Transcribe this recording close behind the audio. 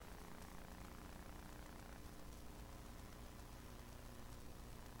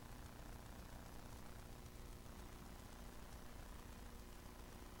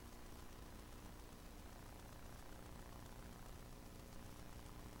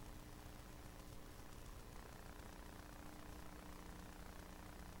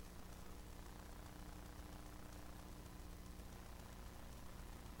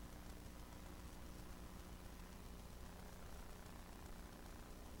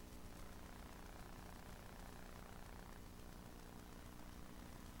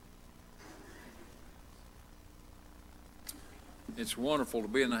It's wonderful to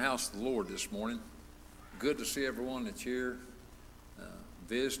be in the house of the Lord this morning. Good to see everyone that's here,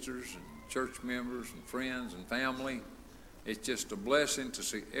 visitors and church members and friends and family. It's just a blessing to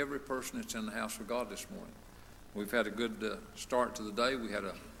see every person that's in the house of God this morning. We've had a good start to the day. We had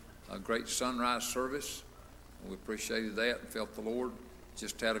a great sunrise service. We appreciated that and felt the Lord.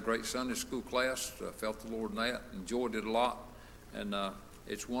 Just had a great Sunday school class. Felt the Lord in that. Enjoyed it a lot. And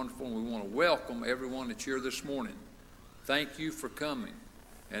it's wonderful. And we want to welcome everyone that's here this morning. Thank you for coming.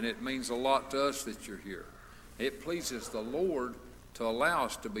 And it means a lot to us that you're here. It pleases the Lord to allow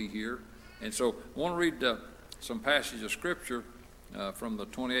us to be here. And so I want to read some passage of Scripture from the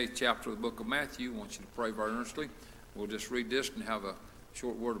 28th chapter of the book of Matthew. I want you to pray very earnestly. We'll just read this and have a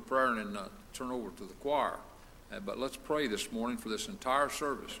short word of prayer and then turn over to the choir. But let's pray this morning for this entire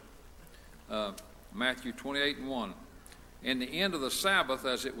service. Matthew 28:1. In the end of the Sabbath,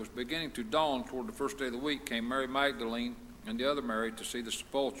 as it was beginning to dawn toward the first day of the week, came Mary Magdalene and the other Mary to see the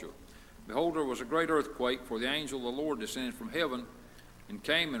sepulchre. Behold, there was a great earthquake, for the angel of the Lord descended from heaven and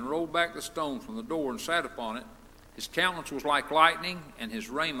came and rolled back the stone from the door and sat upon it. His countenance was like lightning, and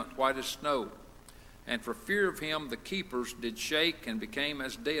his raiment white as snow. And for fear of him the keepers did shake and became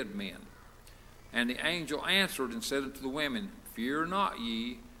as dead men. And the angel answered and said unto the women, Fear not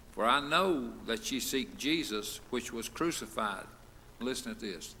ye, for I know that ye seek Jesus, which was crucified. Listen to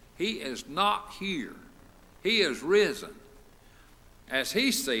this. He is not here. He is risen. As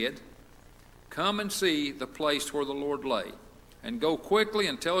he said, Come and see the place where the Lord lay, and go quickly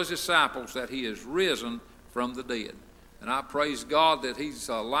and tell his disciples that he is risen from the dead. And I praise God that he's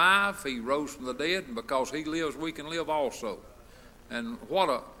alive. He rose from the dead, and because he lives, we can live also. And what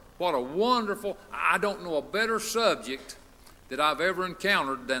a wonderful, I don't know a better subject that I've ever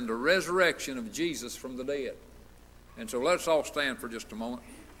encountered than the resurrection of Jesus from the dead. And so let's all stand for just a moment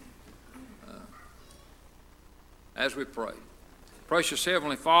as we pray. Precious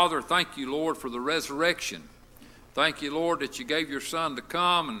Heavenly Father, thank you, Lord, for the resurrection. Thank you, Lord, that you gave your Son to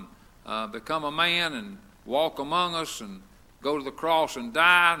come and become a man and walk among us and go to the cross and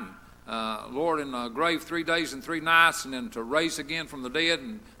die. And, Lord, in the grave 3 days and 3 nights, and then to rise again from the dead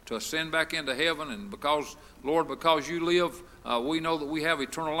and to ascend back into heaven. And because, Lord, because you live, we know that we have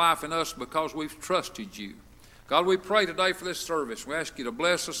eternal life in us because we've trusted you. God, we pray today for this service. We ask you to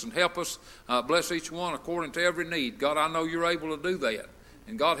bless us and help us, bless each one according to every need. God, I know you're able to do that.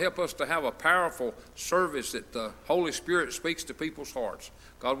 And God, help us to have a powerful service that the Holy Spirit speaks to people's hearts.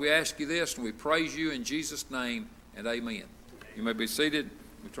 God, we ask you this and we praise you in Jesus' name, and amen. You may be seated.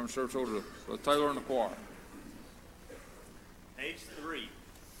 We turn service over to Brother Taylor and the choir. Page 3.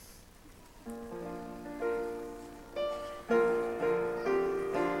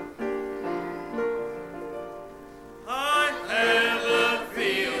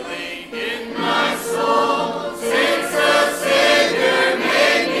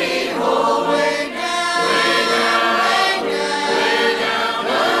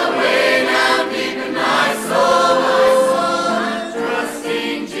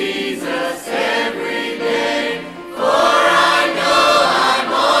 Every day, for I know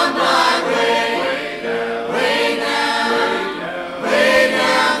I'm on my way.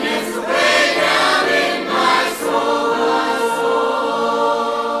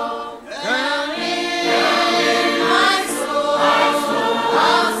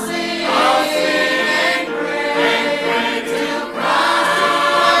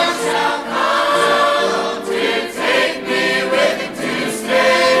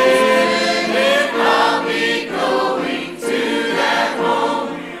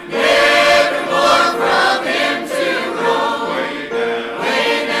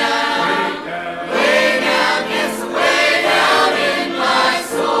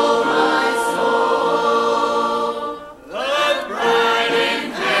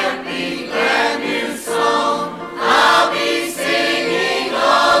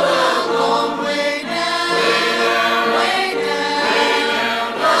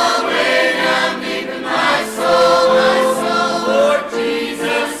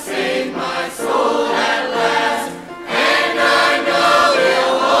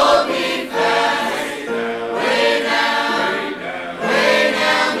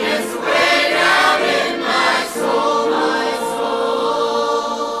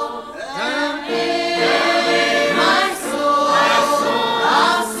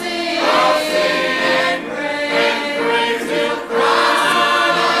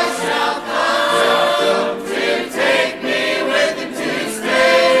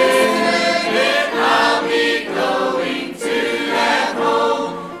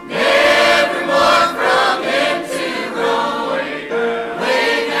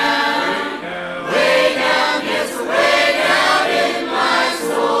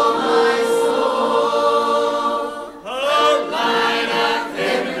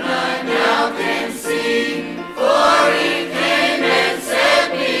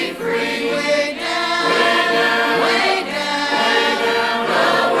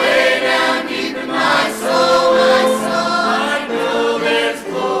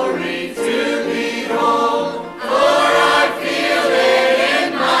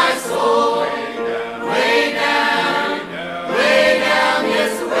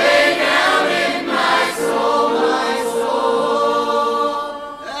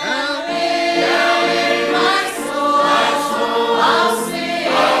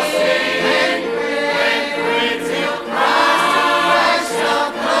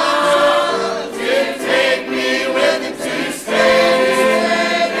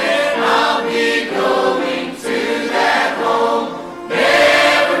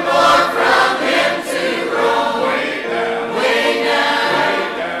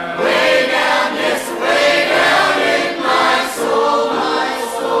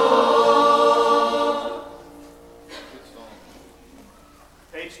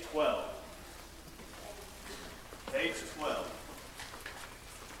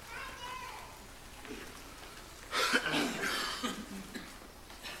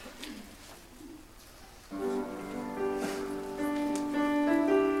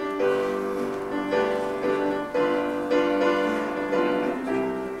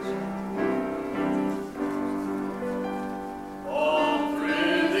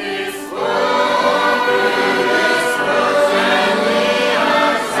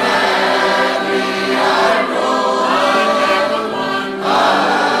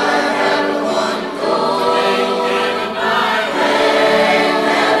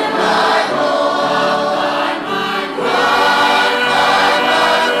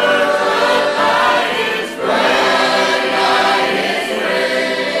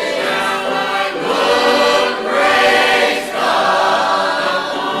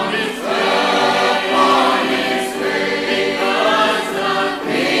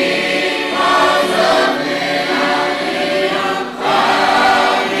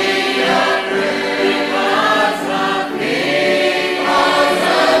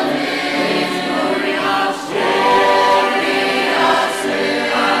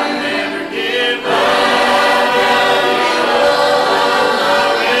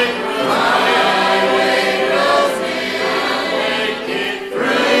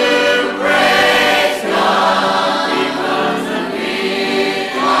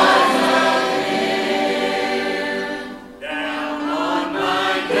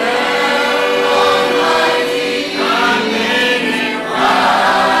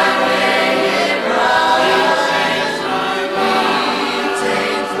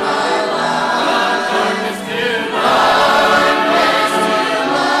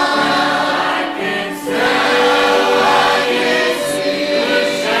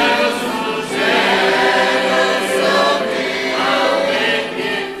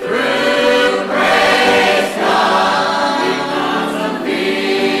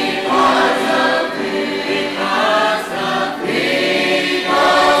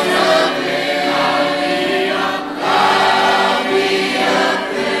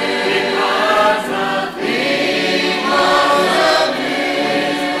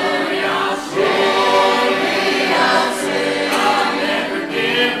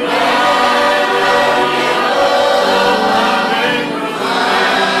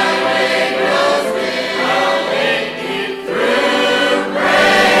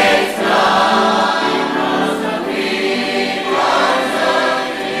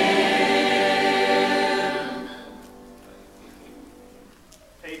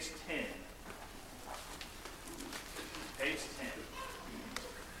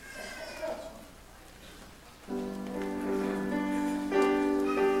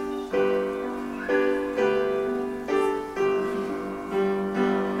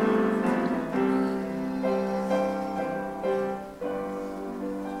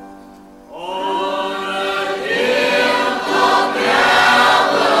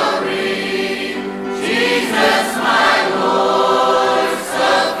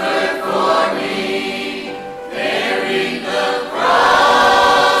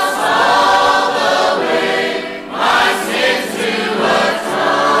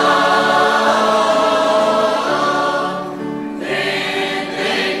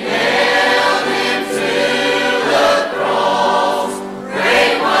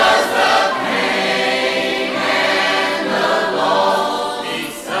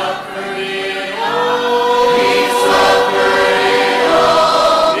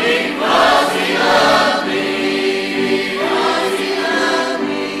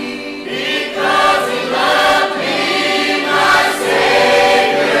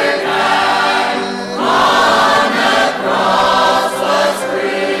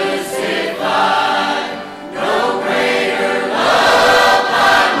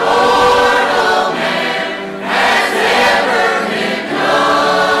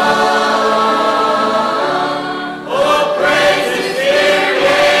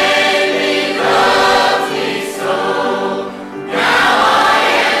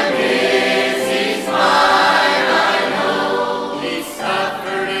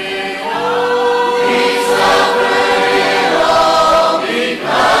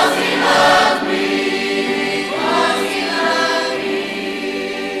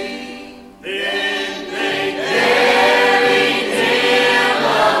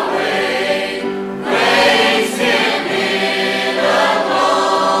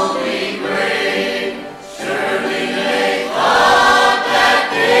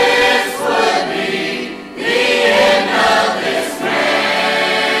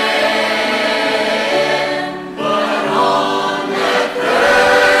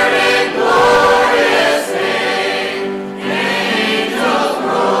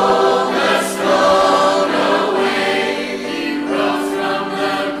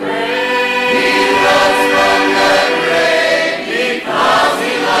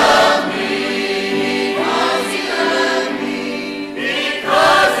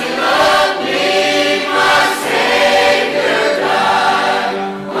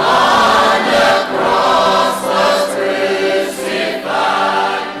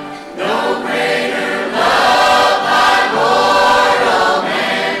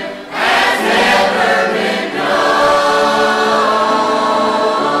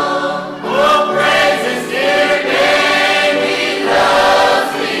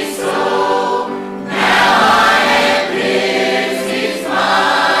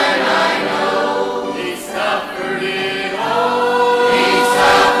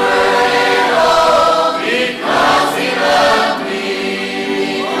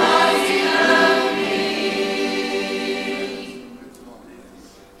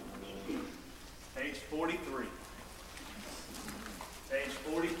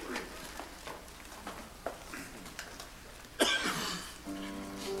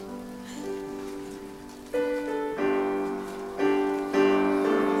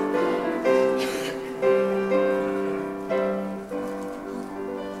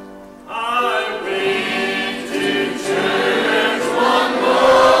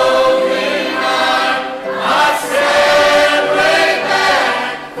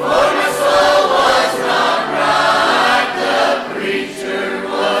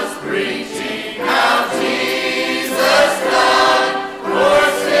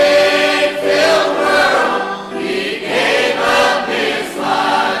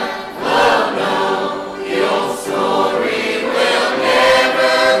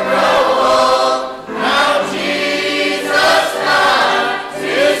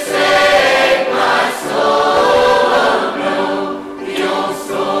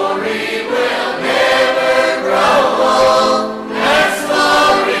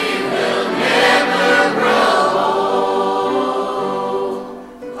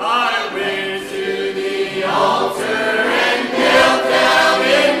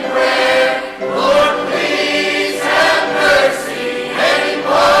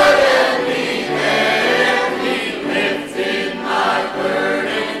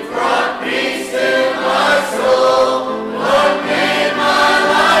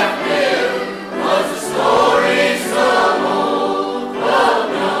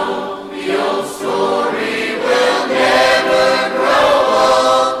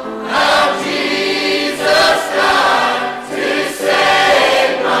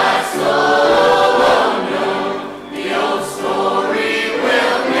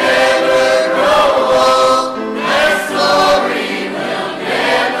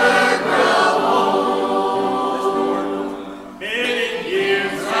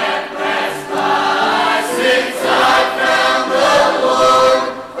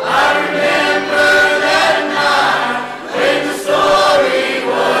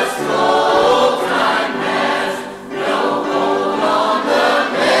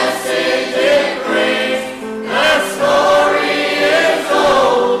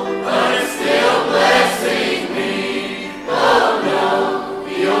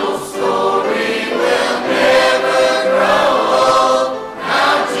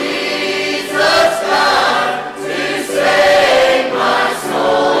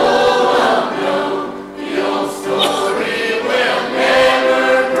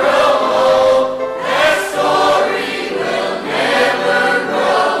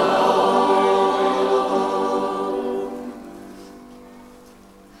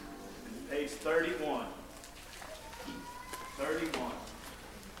 page 31. 31.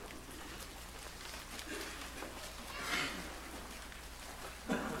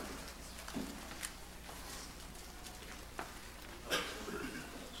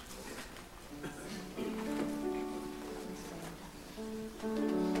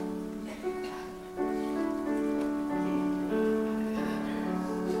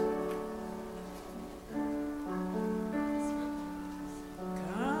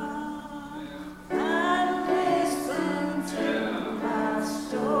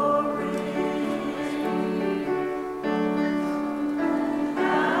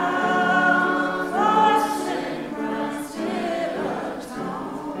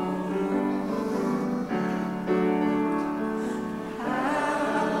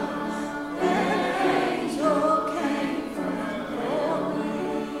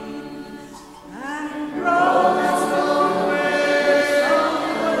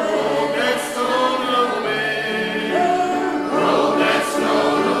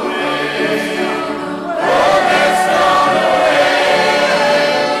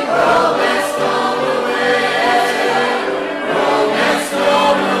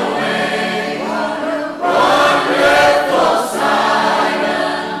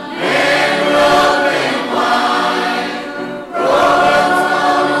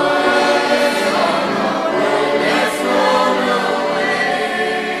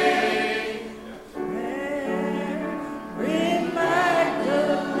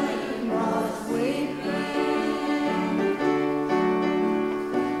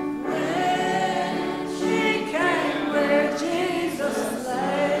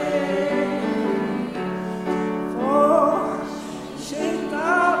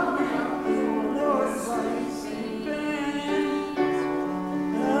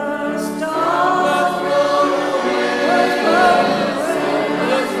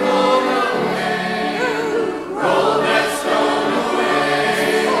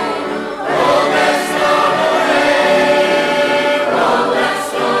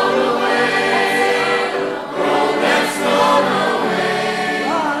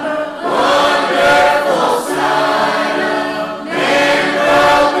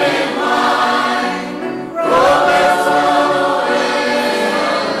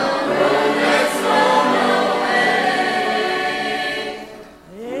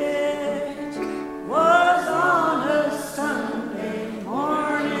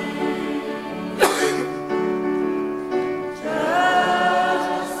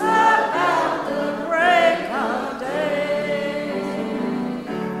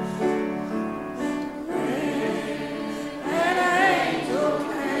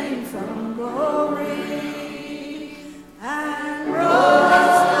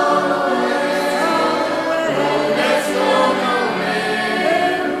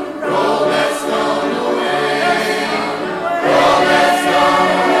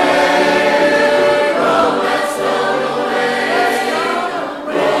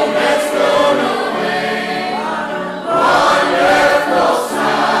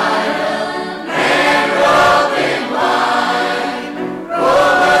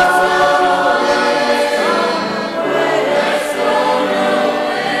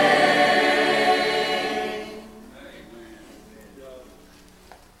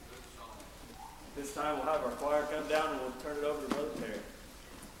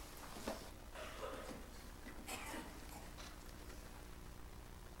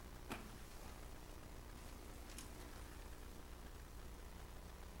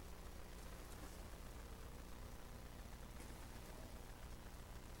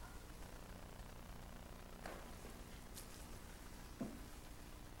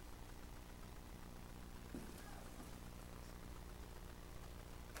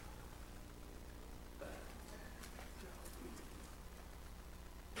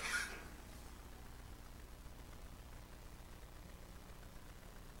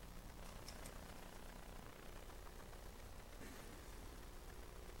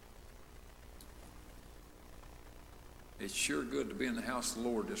 It's sure good to be in the house of the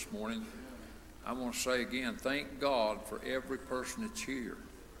Lord this morning. I want to say again, thank God for every person that's here.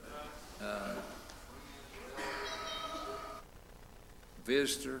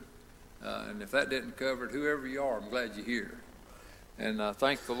 Visitor, and if that didn't cover it, whoever you are, I'm glad you're here. And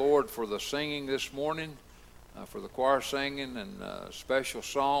thank the Lord for the singing this morning, for the choir singing and special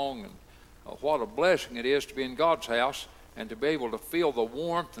song. And what a blessing it is to be in God's house and to be able to feel the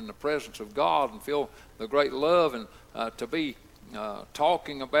warmth and the presence of God and feel the great love and to be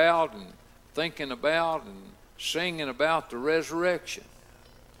talking about and thinking about and singing about the resurrection.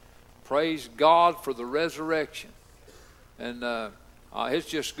 Praise God for the resurrection. And It's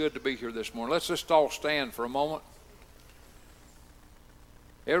just good to be here this morning. Let's just all stand for a moment.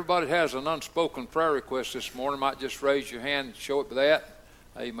 Everybody has an unspoken prayer request this morning. Might just raise your hand and show it by that.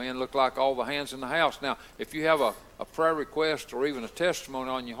 Amen. Look like all the hands in the house. Now, if you have a prayer request or even a testimony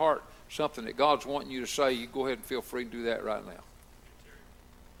on your heart, something that God's wanting you to say, you go ahead and feel free to do that right now.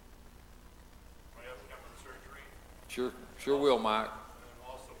 Sure will, Mike.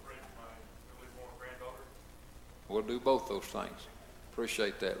 We'll do both those things.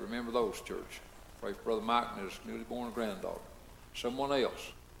 Appreciate that. Remember those, church. Pray for Brother Mike and his newly born granddaughter. Someone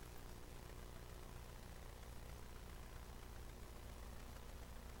else.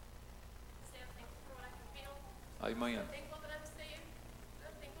 Amen.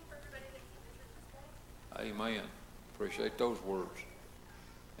 Amen. Appreciate those words.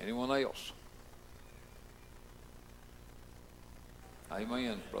 Anyone else?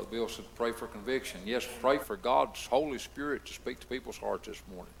 Amen. Brother Bill said pray for conviction. Yes, pray for God's Holy Spirit to speak to people's hearts this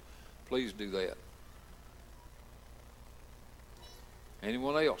morning. Please do that.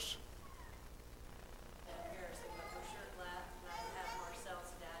 Anyone else?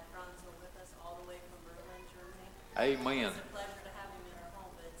 Amen. It's a pleasure to have him in our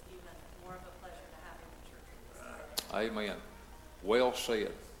home, but it's even more of a pleasure to have him in church. Amen. Well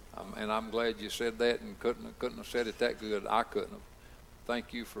said. And I'm glad you said that, and couldn't have said it that good. I couldn't have.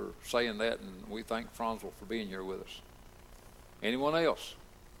 Thank you for saying that, and we thank Franzl for being here with us. Anyone else?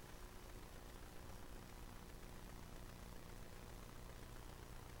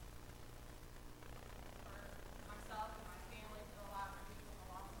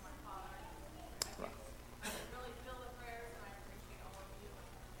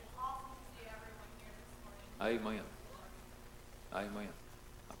 Amen. Amen.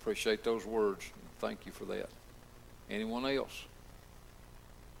 I appreciate those words. Thank you for that. Anyone else?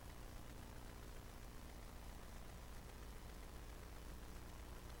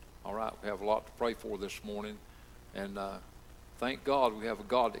 All right, we have a lot to pray for this morning. And thank God we have a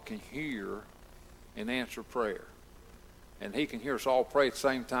God that can hear and answer prayer. And he can hear us all pray at the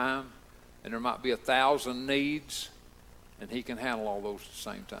same time. And there might be 1,000 needs, and he can handle all those at the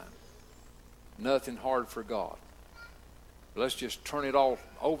same time. Nothing hard for God. Let's just turn it all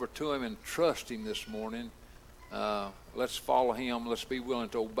over to him and trust him this morning. Let's follow him. Let's be willing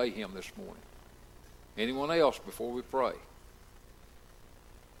to obey him this morning. Anyone else before we pray?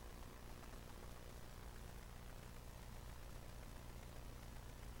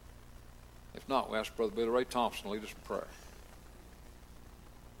 If not, we ask Brother Billy Ray Thompson to lead us in prayer.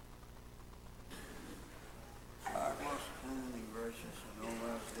 Our most kind and gracious and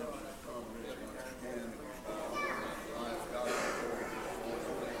almighty Heavenly Father, we once again ask God for Lord,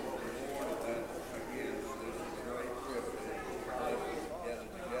 that again this is a great privilege for us to gather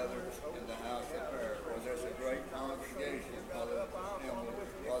together in the house of prayer. For there's a great congregation, Father, assembled,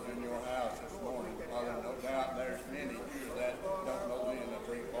 Father, in your house this morning. Father, no doubt there's many here that don't know the end of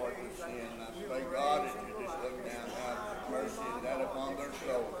free pardon of sin. And I pray, God, that you just look down, have mercy and that upon their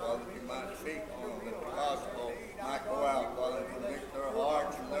soul, Father, you might speak on them, that the gospel might go out, Father, and convict their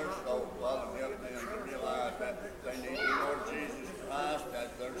hearts and their soul, Father, help them to realize that they need the Lord Jesus Christ as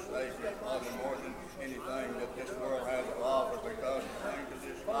their Savior, Father, more than anything that this world has to offer, because the things of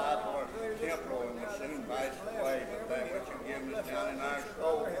this life are temporal and will soon pass away, but that which you've given us down in our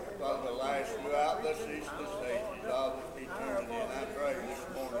soul, Father, will last throughout the ceaseless ages of eternity. And I pray this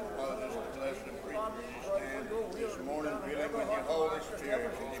morning, Father, this blessed preacher you stand this morning, filling with your Holy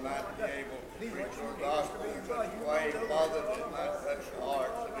Spirit, and you might be able to preach your gospel in such a way, Father, that it might touch the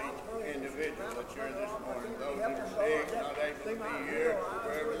hearts of each individual that's here this morning. Those that are sick, not able to be here,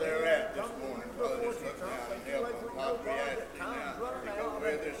 wherever they're at this morning, Father, just look down and help them. God, we ask you now to go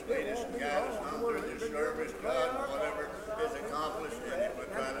with us, lead us and guide us on through this service, God, and whatever is accomplished in it, we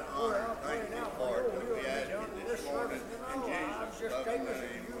try to honor and thank you for it. And we ask you this morning, in Jesus' loving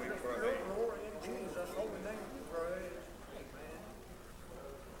name, we pray. In Jesus' holy name we pray.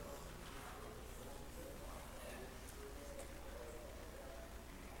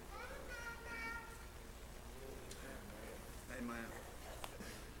 Amen.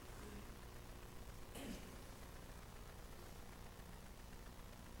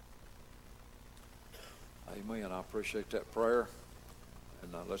 Amen. I appreciate that prayer.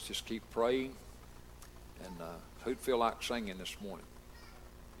 And let's just keep praying. And who'd feel like singing this morning?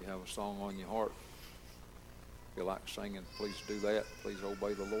 If you have a song on your heart, feel like singing, please do that. Please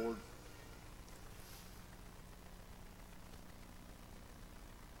obey the Lord.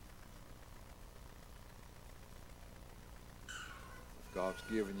 If God's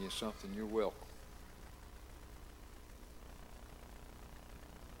given you something, you're welcome.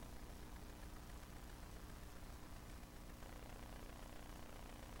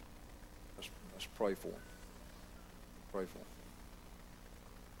 Let's pray for them. Pray for them.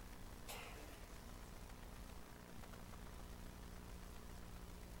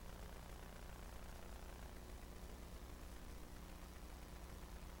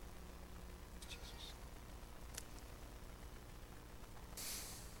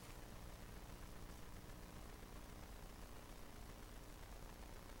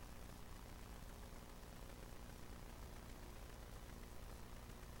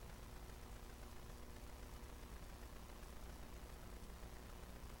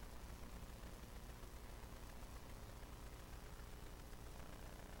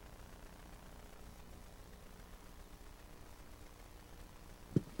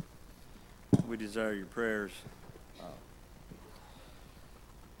 We desire your prayers.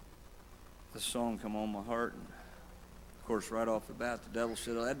 This song come on my heart, and of course, right off the bat, the devil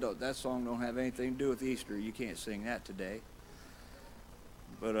said, that song don't have anything to do with Easter. You can't sing that today.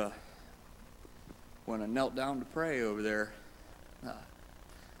 But when I knelt down to pray over there, I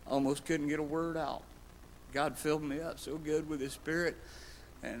almost couldn't get a word out. God filled me up so good with His Spirit,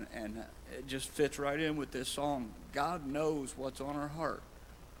 and it just fits right in with this song. God knows what's on our heart.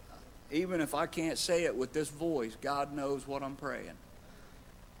 Even if I can't say it with this voice, God knows what I'm praying.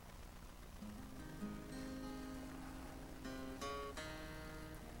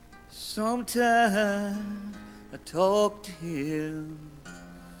 Sometimes I talk to Him,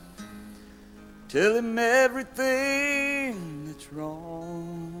 tell Him everything that's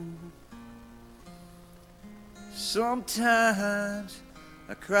wrong. Sometimes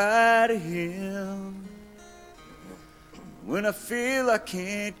I cry to Him when I feel I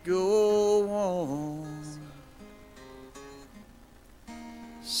can't go on.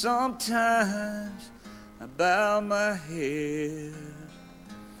 Sometimes I bow my head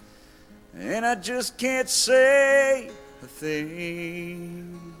and I just can't say a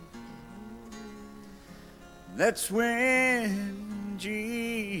thing. That's when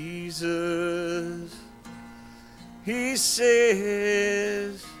Jesus, He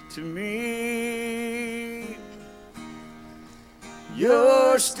says to me,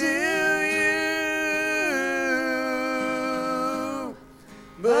 you're still you,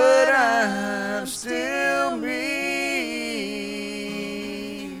 but I'm still me.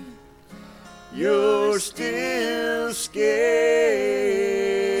 You're still scared,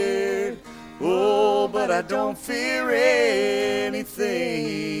 oh, but I don't fear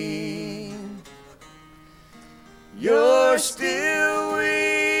anything. You're still weak,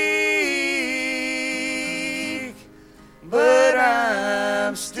 but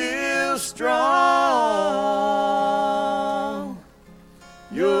I'm still strong.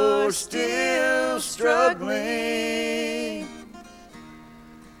 You're still struggling,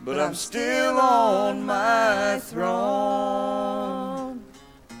 but I'm still on my throne.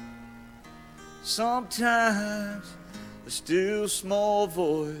 Sometimes the still small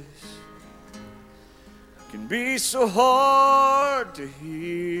voice can be so hard to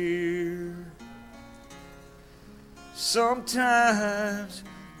hear. Sometimes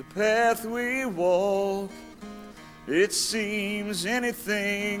the path we walk, it seems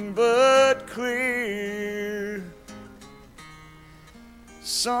anything but clear.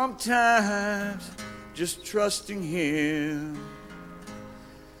 Sometimes just trusting Him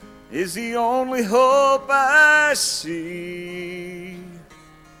is the only hope I see.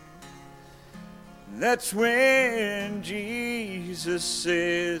 That's when Jesus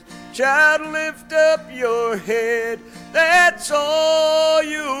says, child, lift up your head. That's all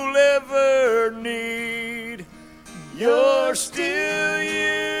you'll ever need. You're still you,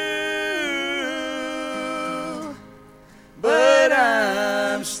 but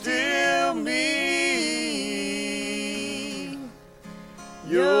I'm still me.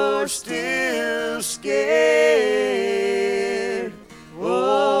 You're still scared,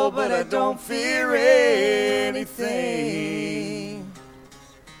 oh, but I don't fear anything.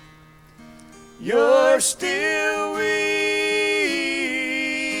 You're still weak,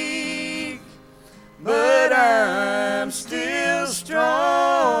 but I'm still strong.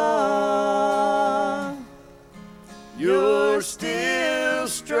 You're still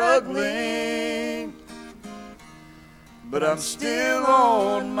struggling, but I'm still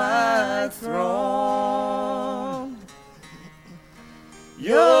on my throne.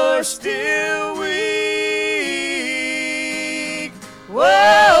 You're still weak,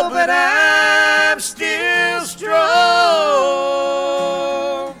 whoa, but I'm still strong.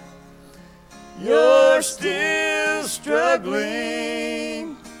 You're still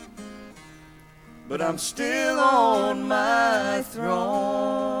struggling, but I'm still on my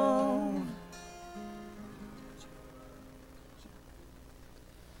throne.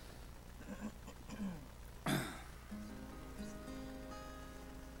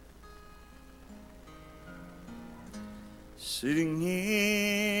 sitting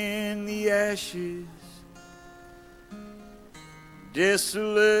in the ashes,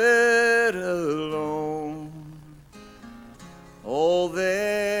 desolate, alone. All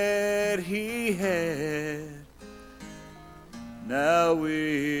that he had, now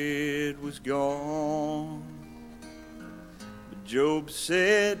it was gone. But Job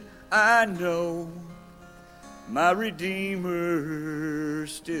said, I know my Redeemer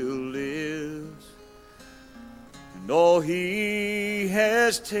still lives, and all he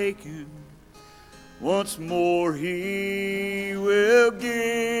has taken, once more he will give.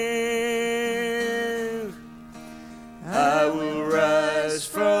 I will rise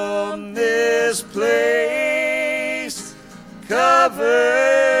from this place,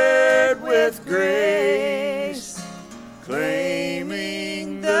 covered with grace,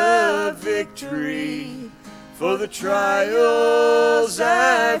 claiming the victory for the trials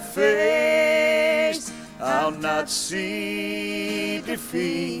I've faced. I'll not see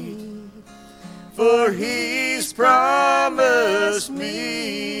defeat, for he's promised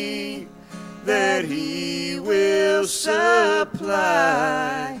me that he will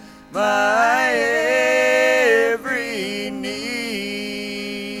supply my every need.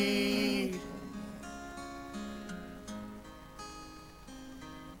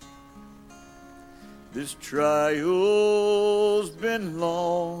 This trial's been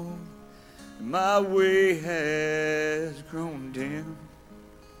long, my way has grown dim,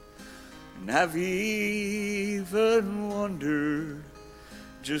 and I've even wondered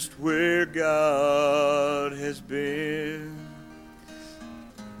just where God has been.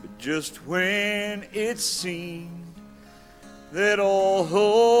 But just when it seemed that all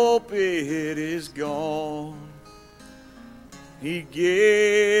hope it is gone, he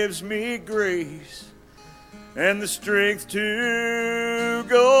gives me grace and the strength to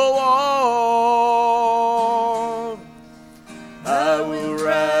go on. I will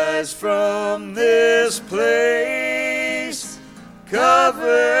rise from this place,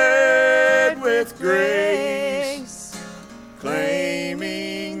 covered with grace,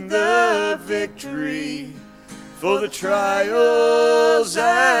 claiming the victory for the trials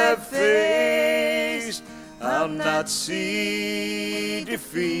I've faced. I'll not see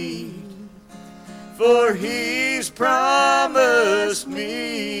defeat, for he's promised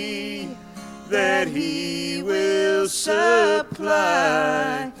me that he will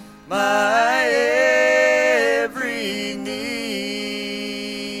supply my every need,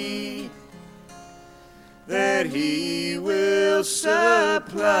 that he will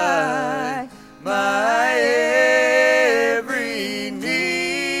supply my every need.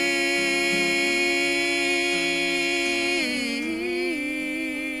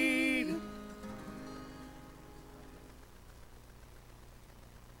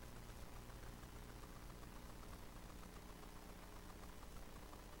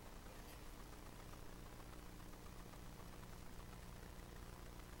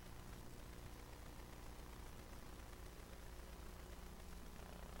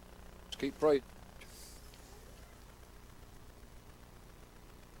 Keep praying.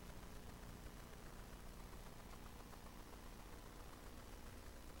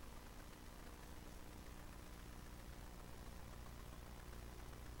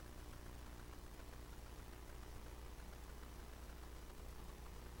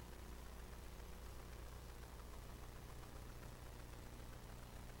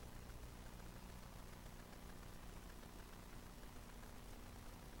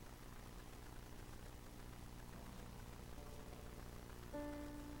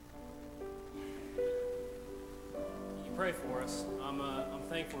 Pray for us. I'm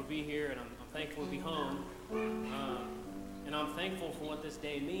thankful to be here, and I'm thankful to be home. And I'm thankful for what this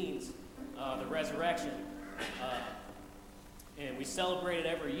day means, the resurrection. And we celebrate it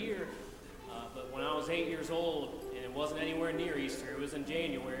every year, but when I was 8 years old, and it wasn't anywhere near Easter, it was in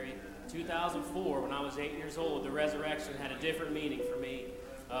January 2004, when I was 8 years old, the resurrection had a different meaning for me.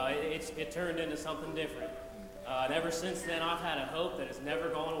 It turned into something different. And ever since then, I've had a hope that has never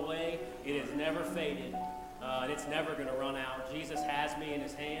gone away. It has never faded. And it's never going to run out. Jesus has me in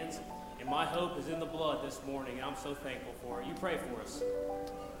his hands, and my hope is in the blood this morning, and I'm so thankful for it. You pray for us.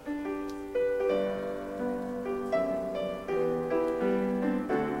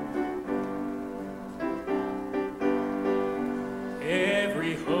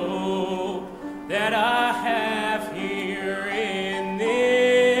 Every hope that I have here in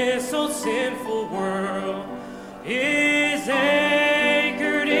this old sinful world is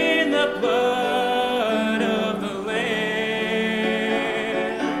anchored in the blood.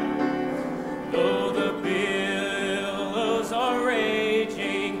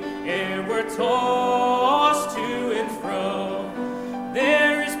 Tossed to and fro,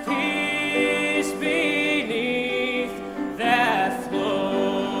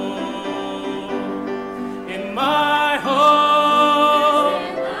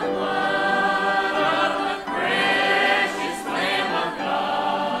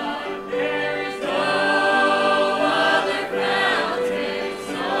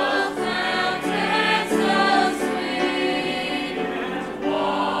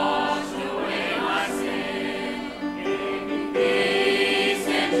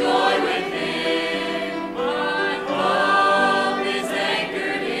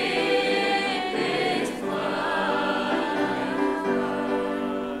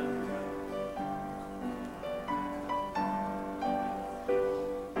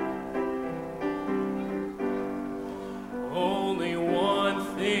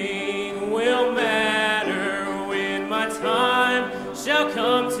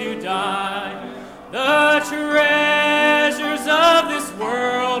 come to die. The treasures of this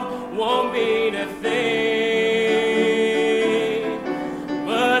world won't mean a thing,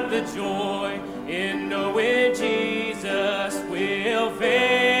 but the joy in knowing Jesus will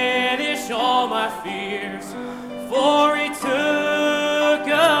vanish all my fears, for he took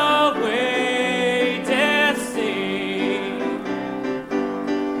away death's sting.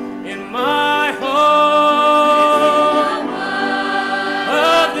 In my hope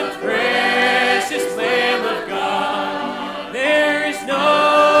of the precious Lamb of God, there is no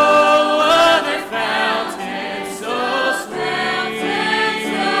other fountain so sweet.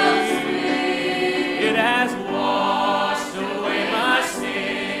 It has washed away my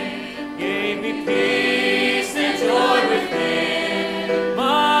sin, gave me peace and joy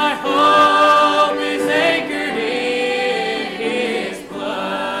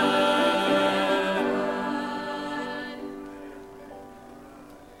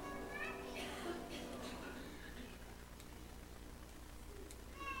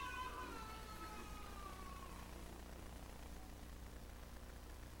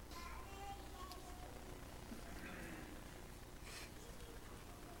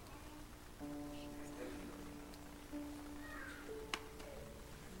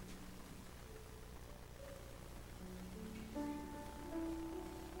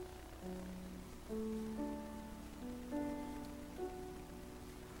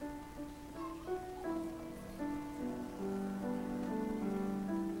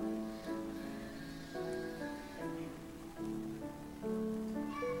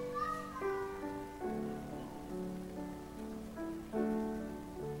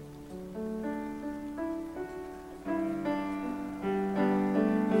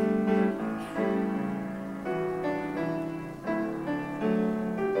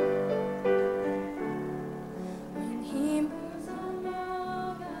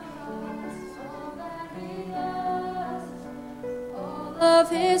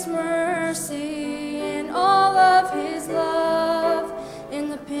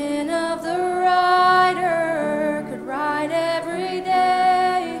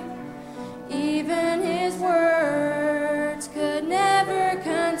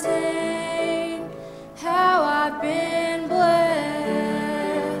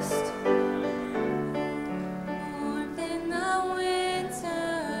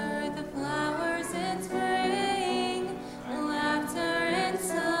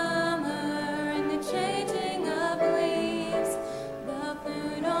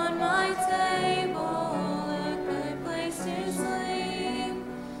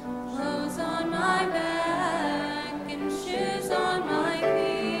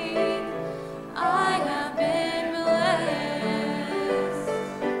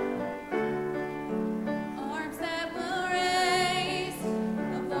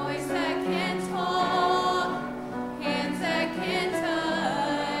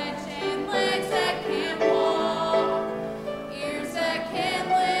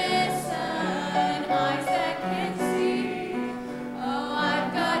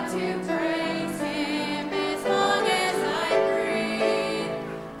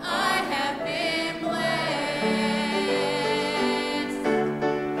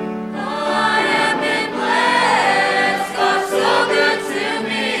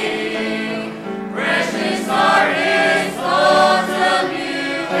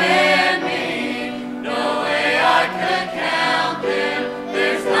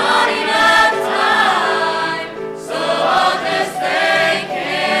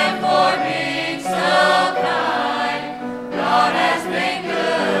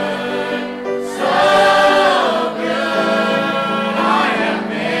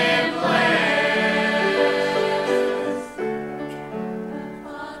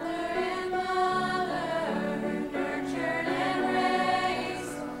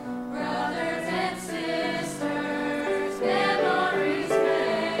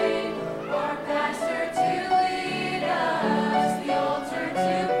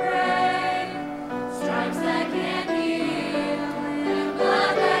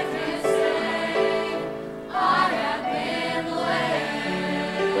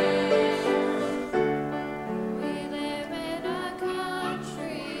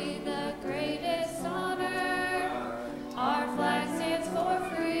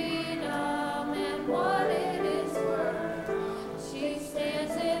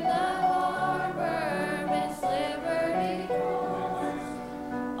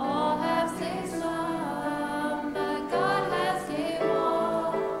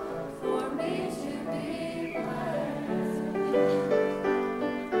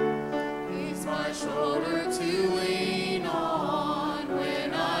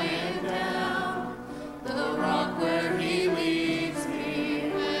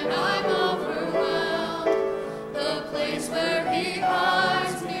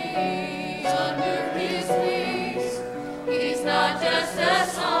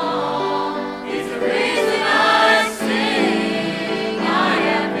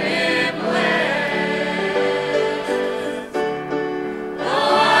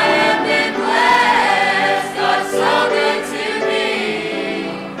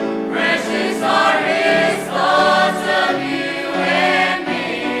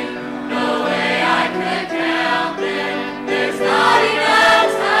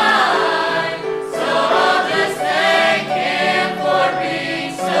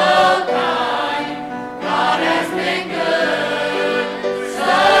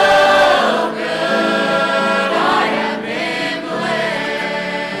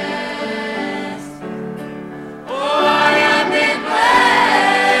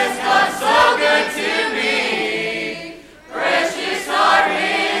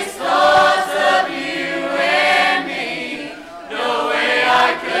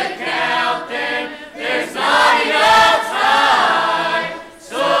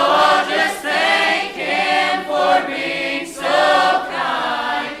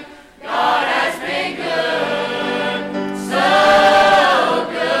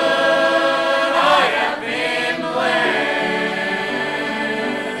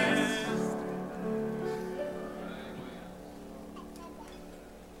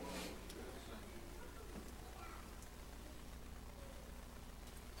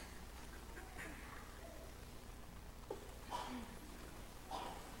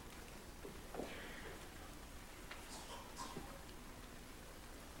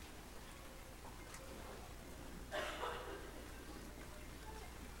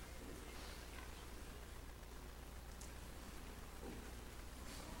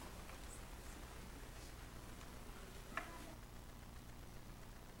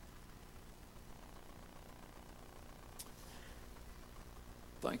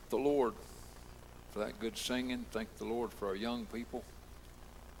Thank the Lord for that good singing. Thank the Lord for our young people.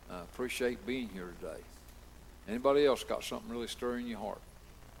 Appreciate being here today. Anybody else got something really stirring your heart?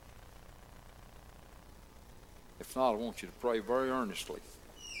 If not, I want you to pray very earnestly.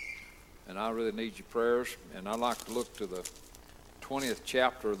 And I really need your prayers. And I'd like to look to the 20th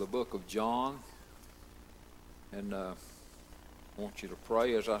chapter of the book of John. And I want you to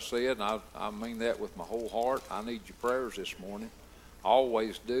pray, as I said, and I mean that with my whole heart. I need your prayers this morning. I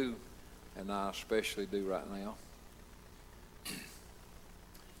always do, and I especially do right now.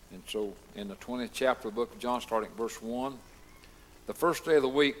 And so in the 20th chapter of the book of John, starting at verse 1, the first day of the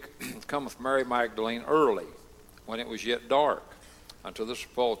week cometh Mary Magdalene early, when it was yet dark, unto the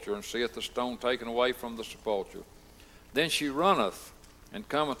sepulchre, and seeth the stone taken away from the sepulchre. Then she runneth, and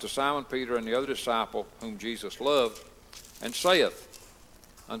cometh to Simon Peter and the other disciple, whom Jesus loved, and saith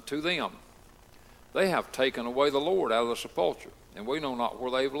unto them, They have taken away the Lord out of the sepulchre, and we know not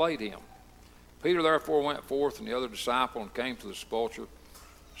where they have laid him. Peter therefore went forth, and the other disciple, and came to the sepulchre.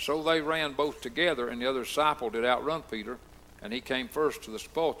 So they ran both together, and the other disciple did outrun Peter, and he came first to the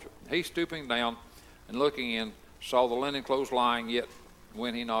sepulchre. He, stooping down and looking in, saw the linen clothes lying, yet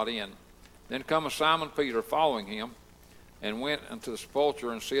went he not in. Then cometh Simon Peter following him, and went unto the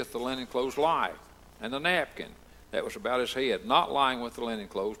sepulchre, and seeth the linen clothes lie, and the napkin that was about his head, not lying with the linen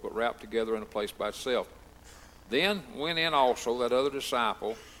clothes, but wrapped together in a place by itself. Then went in also that other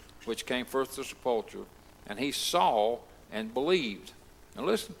disciple, which came first to the sepulchre, and he saw and believed. Now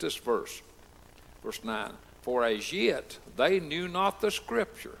listen to this verse, verse 9. For as yet they knew not the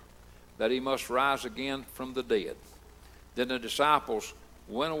scripture, that he must rise again from the dead. Then the disciples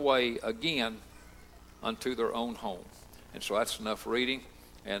went away again unto their own home. And so that's enough reading.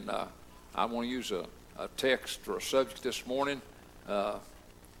 And I want to use a text or a subject this morning.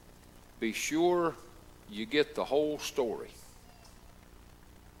 Be sure you get the whole story.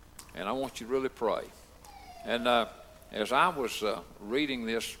 And I want you to really pray. And as I was reading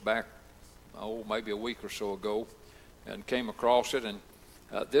this back, maybe a week or so ago, and came across it, and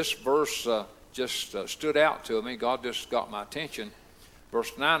this verse just stood out to me. God just got my attention.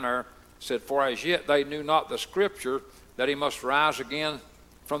 Verse 9 there said, For as yet they knew not the scripture, that he must rise again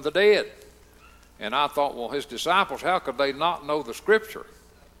from the dead. And I thought, well, his disciples, how could they not know the scripture?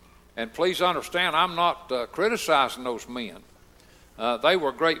 And please understand, I'm not criticizing those men. They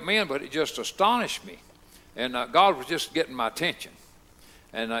were great men, but it just astonished me. And God was just getting my attention.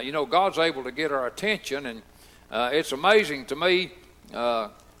 And, God's able to get our attention. And it's amazing to me.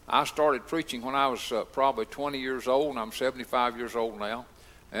 I started preaching when I was probably 20 years old, and I'm 75 years old now.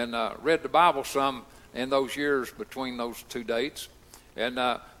 And read the Bible some in those years between those two dates. And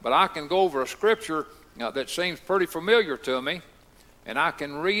but I can go over a scripture that seems pretty familiar to me, and I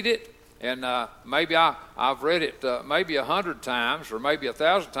can read it. And maybe I've read it maybe 100 times or maybe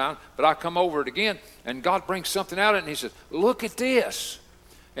 1,000 times, but I come over it again, and God brings something out of it, and he says, look at this.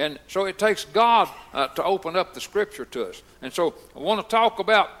 And so it takes God to open up the scripture to us. And so I want to talk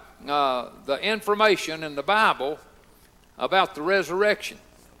about the information in the Bible about the resurrection.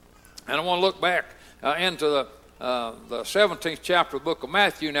 And I want to look back into the 17th chapter of the book of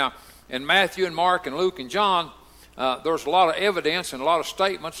Matthew. Now, in Matthew and Mark and Luke and John, there's a lot of evidence and a lot of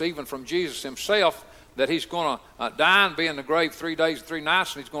statements, even from Jesus himself, that he's going to die and be in the grave 3 days and 3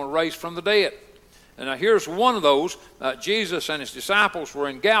 nights, and he's going to raise from the dead. And now here's one of those. Jesus and his disciples were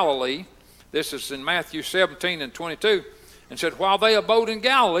in Galilee. This is in Matthew 17 and 22. And said, While they abode in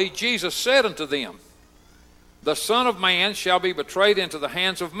Galilee, Jesus said unto them, The Son of Man shall be betrayed into the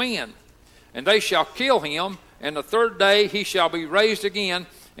hands of men, and they shall kill him, and the third day he shall be raised again.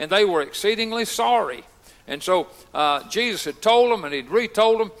 And they were exceedingly sorry. And so Jesus had told them, and he'd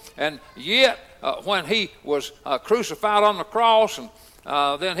retold them, and yet when he was crucified on the cross, and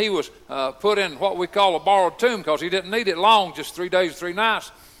then he was put in what we call a borrowed tomb, because he didn't need it long, just 3 days, 3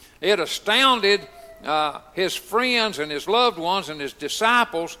 nights. It astounded his friends and his loved ones and his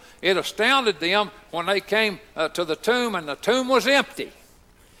disciples. It astounded them when they came to the tomb, and the tomb was empty.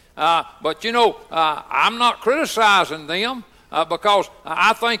 But I'm not criticizing them. Because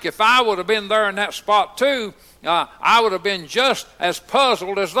I think if I would have been there in that spot too, I would have been just as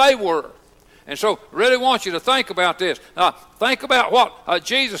puzzled as they were. And so really want you to think about this. Think about what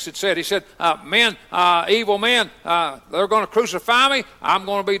Jesus had said. He said, evil men, they're going to crucify me. I'm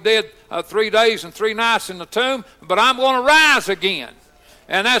going to be dead 3 days and 3 nights in the tomb, but I'm going to rise again.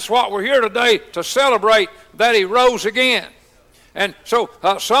 And that's what we're here today to celebrate, that he rose again. And so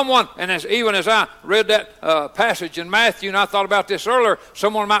someone, and even as I read that passage in Matthew, and I thought about this earlier,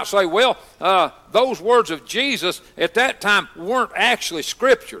 someone might say, well, those words of Jesus at that time weren't actually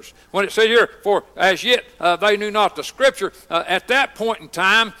scriptures. When it said here, for as yet they knew not the scripture, at that point in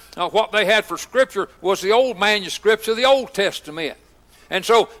time, what they had for scripture was the old manuscripts of the Old Testament. And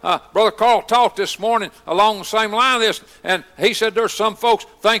so Brother Carl talked this morning along the same line of this, and he said there's some folks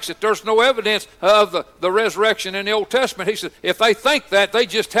thinks that there's no evidence of the resurrection in the Old Testament. He said if they think that, they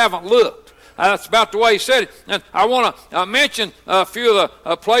just haven't looked. That's about the way he said it. And I want to mention a few of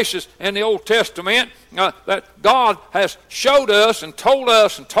the places in the Old Testament that God has showed us and told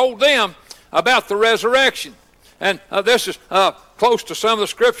them about the resurrection. And this is close to some of the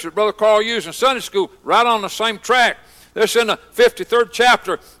scriptures Brother Carl used in Sunday school, right on the same track. This is in the 53rd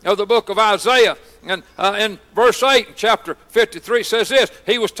chapter of the book of Isaiah. And in verse 8, chapter 53, says this,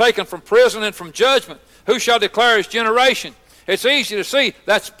 he was taken from prison and from judgment. Who shall declare his generation? It's easy to see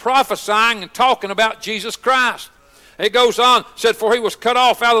that's prophesying and talking about Jesus Christ. It goes on, said, for he was cut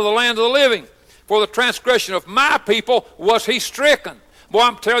off out of the land of the living. For the transgression of my people was he stricken. Boy,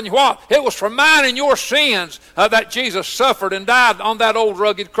 I'm telling you what, it was for mine and your sins that Jesus suffered and died on that old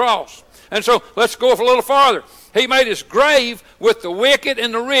rugged cross. And so let's go a little farther. He made his grave with the wicked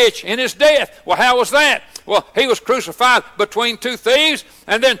and the rich in his death. Well, how was that? Well, he was crucified between two thieves,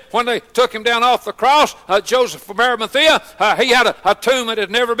 and then when they took him down off the cross, Joseph of Arimathea, he had a tomb that had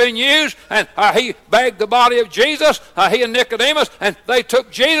never been used, and he bagged the body of Jesus, he and Nicodemus, and they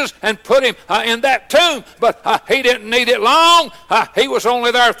took Jesus and put him in that tomb, but he didn't need it long. He was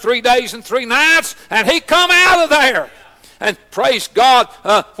only there 3 days and 3 nights, and he come out of there. And praise God,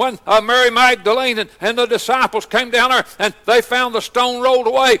 when Mary Magdalene and the disciples came down there and they found the stone rolled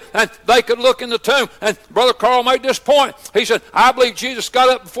away and they could look in the tomb. And Brother Carl made this point. He said, I believe Jesus got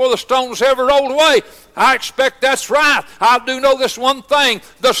up before the stone was ever rolled away. I expect that's right. I do know this one thing.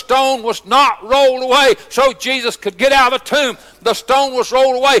 The stone was not rolled away so Jesus could get out of the tomb. The stone was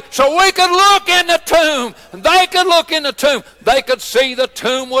rolled away so we could look in the tomb. They could look in the tomb. They could see the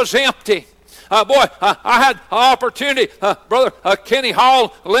tomb was empty. I had an opportunity, Brother Kenny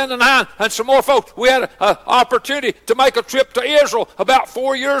Hall, Linda and I, and some more folks, we had an opportunity to make a trip to Israel about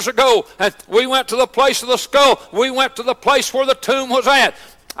 4 years ago. And we went to the place of the skull. We went to the place where the tomb was at.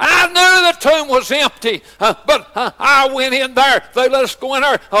 I knew the tomb was empty, but I went in there. They let us go in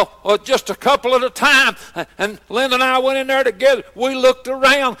there just a couple at a time, and Linda and I went in there together. We looked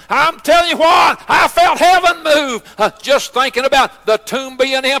around. I'm telling you what, I felt heaven move just thinking about the tomb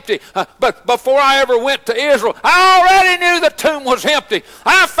being empty. But before I ever went to Israel, I already knew the tomb was empty.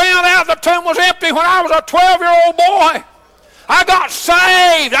 I found out the tomb was empty when I was a 12-year-old boy. I got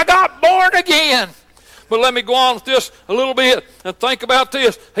saved. I got born again. But let me go on with this a little bit and think about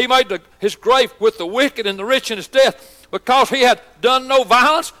this. He made his grave with the wicked and the rich in his death because he had done no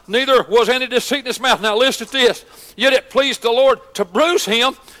violence, neither was any deceit in his mouth. Now listen to this. Yet it pleased the Lord to bruise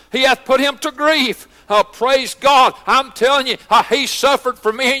him. He hath put him to grief. Praise God. I'm telling you, he suffered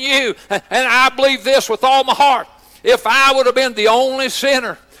for me and you. And I believe this with all my heart. If I would have been the only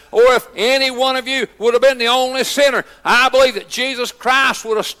sinner, or if any one of you would have been the only sinner, I believe that Jesus Christ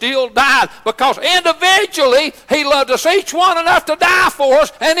would have still died because individually he loved us each one enough to die for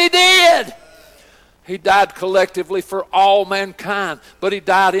us, and he did. He died collectively for all mankind, but he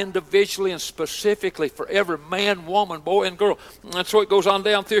died individually and specifically for every man, woman, boy, and girl. And so it goes on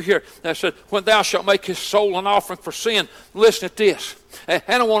down through here. It said, when thou shalt make his soul an offering for sin, listen to this. And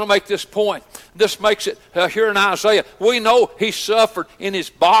I want to make this point. This makes it here in Isaiah. We know he suffered in his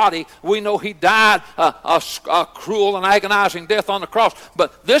body. We know he died a cruel and agonizing death on the cross.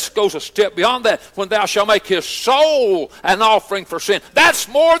 But this goes a step beyond that. When thou shalt make his soul an offering for sin. That's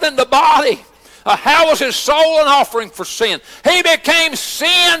more than the body. How was his soul an offering for sin? He became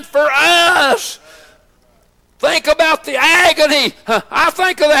sin for us. Think about the agony. I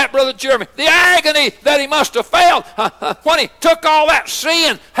think of that, Brother Jeremy. The agony that he must have felt when he took all that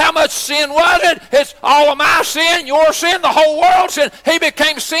sin. How much sin was it? It's all of my sin, your sin, the whole world's sin. He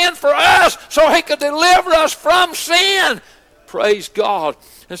became sin for us so he could deliver us from sin. Praise God.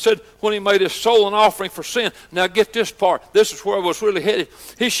 And said, when he made his soul an offering for sin. Now get this part. This is where I was really headed.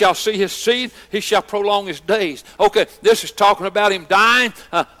 He shall see his seed. He shall prolong his days. Okay, this is talking about him dying.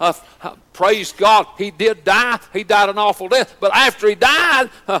 Praise God, he did die. He died an awful death. But after he died,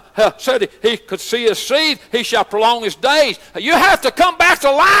 said he could see his seed. He shall prolong his days. You have to come back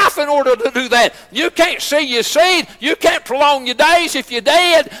to life in order to do that. You can't see your seed. You can't prolong your days if you're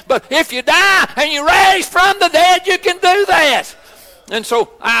dead. But if you die and you raise from the dead, you can do that. And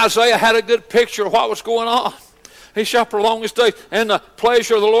so Isaiah had a good picture of what was going on. He shall prolong his days, and the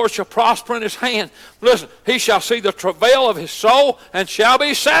pleasure of the Lord shall prosper in his hand. Listen, he shall see the travail of his soul and shall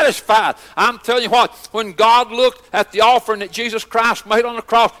be satisfied. I'm telling you what, when God looked at the offering that Jesus Christ made on the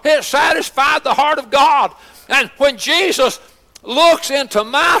cross, it satisfied the heart of God. And when Jesus looks into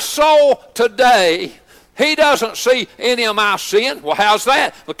my soul today, he doesn't see any of my sin. Well, how's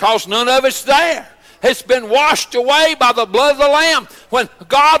that? Because none of it's there. It's been washed away by the blood of the Lamb. When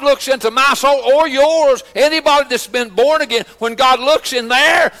God looks into my soul or yours, anybody that's been born again, when God looks in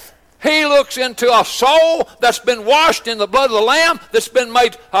there, he looks into a soul that's been washed in the blood of the Lamb, that's been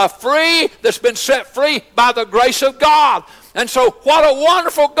made free, that's been set free by the grace of God. And so what a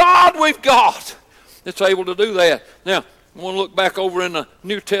wonderful God we've got that's able to do that. Now, I want to look back over in the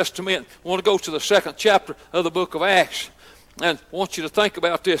New Testament. I want to go to the 2nd chapter of the book of Acts. And I want you to think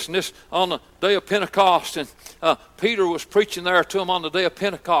about this. And this on the day of Pentecost. And Peter was preaching there to them on the day of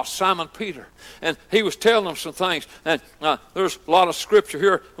Pentecost, Simon Peter. And he was telling them some things. And there's a lot of scripture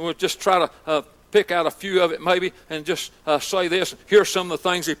here. And we'll just try to pick out a few of it maybe and just say this. Here's some of the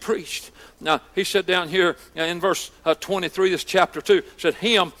things he preached. Now, he said down here in verse 23, this chapter 2, said,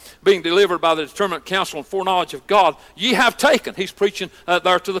 him being delivered by the determinate counsel and foreknowledge of God, ye have taken. He's preaching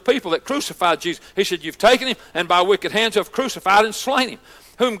there to the people that crucified Jesus. He said, you've taken him, and by wicked hands have crucified and slain him,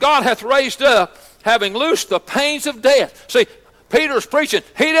 whom God hath raised up, having loosed the pains of death. See, Peter's preaching.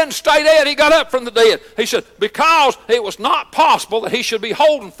 He didn't stay dead. He got up from the dead. He said, because it was not possible that he should be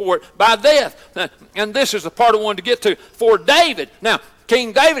holden for it by death. And this is the part I wanted to get to. For David. Now,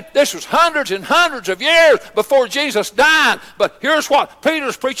 King David, this was hundreds and hundreds of years before Jesus died. But here's what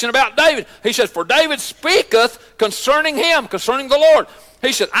Peter's preaching about David. He said, for David speaketh concerning him, concerning the Lord.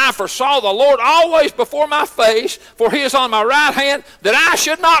 He said, I foresaw the Lord always before my face, for he is on my right hand, that I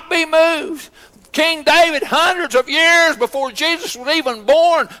should not be moved. King David, hundreds of years before Jesus was even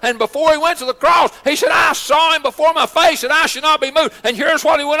born and before he went to the cross, he said, I saw him before my face and I should not be moved. And here's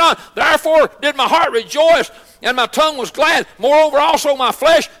what he went on. Therefore did my heart rejoice and my tongue was glad. Moreover also my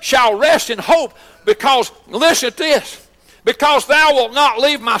flesh shall rest in hope, because, listen to this, because thou wilt not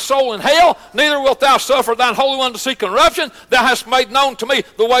leave my soul in hell, neither wilt thou suffer thine Holy One to see corruption. Thou hast made known to me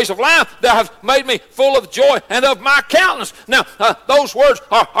the ways of life. Thou hast made me full of joy and of my countenance. Now, those words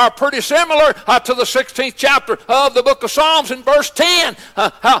are pretty similar to the 16th chapter of the book of Psalms in verse 10.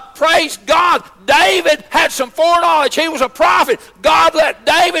 Praise God. David had some foreknowledge. He was a prophet. God let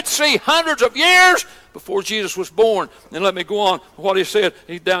David see hundreds of years before Jesus was born. And let me go on what he said.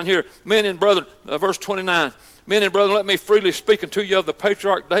 He's down here. Men and brethren, verse 29. Men and brethren, let me freely speak unto you of the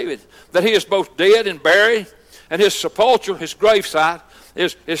patriarch David, that he is both dead and buried, and his sepulchre, his gravesite,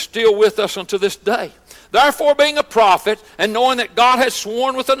 is still with us unto this day. Therefore, being a prophet, and knowing that God had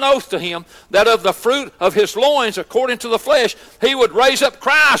sworn with an oath to him, that of the fruit of his loins, according to the flesh, he would raise up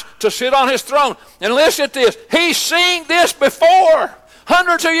Christ to sit on his throne. And listen to this. He's seen this before.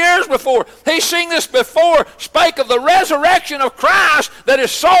 Hundreds of years before. He's seen this before, spake of the resurrection of Christ, that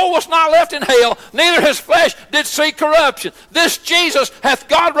his soul was not left in hell, neither his flesh did see corruption. This Jesus hath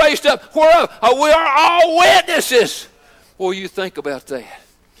God raised up, whereof we are all witnesses. Well, you think about that.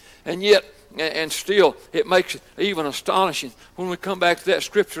 And yet, and still, it makes it even astonishing when we come back to that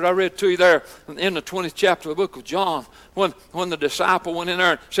scripture I read to you there in the 20th chapter of the book of John, when the disciple went in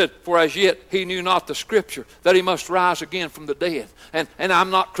there and said, for as yet he knew not the scripture, that he must rise again from the dead. And I'm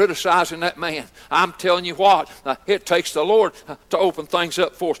not criticizing that man. I'm telling you what, it takes the Lord to open things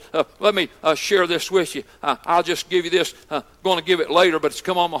up for us. Let me share this with you. I'll just give you this. Going to give it later, but it's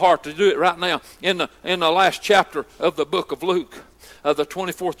come on my heart to do it right now. In the last chapter of the book of Luke, the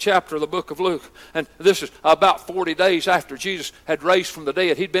 24th chapter of the book of Luke. And this is about 40 days after Jesus had raised from the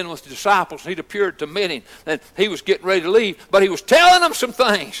dead. He'd been with the disciples, and he'd appeared to many, and he was getting ready to leave, but he was telling them some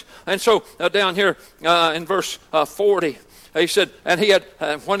things. And so down here in verse 40, he said, and he had,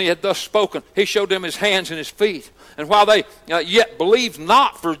 when he had thus spoken, he showed them his hands and his feet. And while they yet believed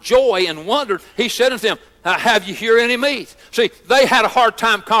not for joy and wondered, he said unto them, have you here any meat? See, they had a hard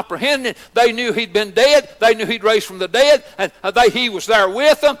time comprehending it. They knew he'd been dead. They knew he'd raised from the dead. And he was there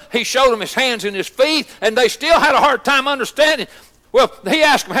with them. He showed them his hands and his feet. And they still had a hard time understanding. Well, he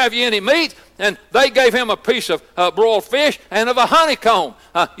asked them, have you any meat? And they gave him a piece of broiled fish and of a honeycomb.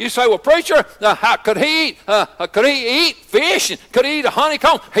 You say, well, preacher, how could he eat fish? And could he eat a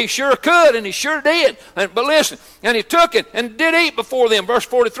honeycomb? He sure could, and he sure did. But listen, and he took it and did eat before them. Verse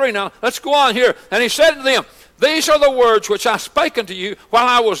 43. Now, let's go on here. And he said to them, these are the words which I spake unto you while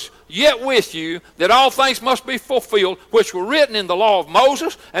I was yet with you, that all things must be fulfilled, which were written in the law of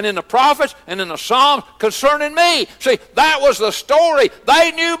Moses, and in the prophets, and in the Psalms concerning me. See, that was the story.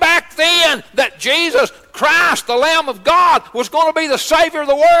 They knew back then that Jesus Christ, the Lamb of God, was going to be the Savior of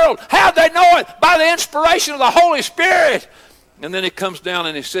the world. How'd they know it? By the inspiration of the Holy Spirit. And then he comes down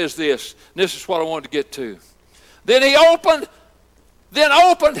and he says this. And this is what I wanted to get to. Then opened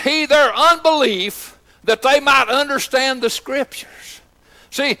he their unbelief, that they might understand the Scriptures.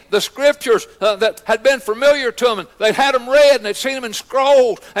 See, the Scriptures that had been familiar to them, and they'd had them read, and they'd seen them in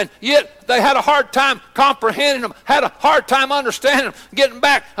scrolls, and yet they had a hard time comprehending them, had a hard time understanding them. Getting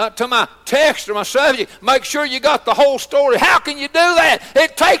back to my text or my subject, make sure you got the whole story. How can you do that?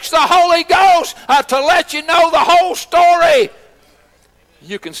 It takes the Holy Ghost to let you know the whole story.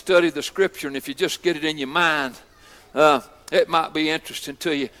 You can study the Scripture, and if you just get it in your mind, it might be interesting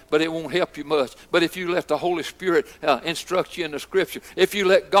to you, but it won't help you much. But if you let the Holy Spirit instruct you in the Scripture, if you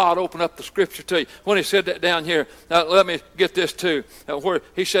let God open up the Scripture to you, when he said that down here, let me get this too, where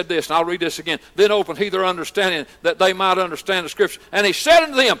he said this, and I'll read this again. Then opened he their understanding, that they might understand the Scripture. And he said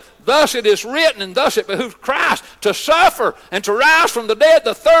unto them, thus it is written, and thus it behooved Christ to suffer and to rise from the dead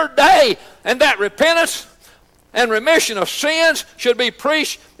the third day, and that repentance and remission of sins should be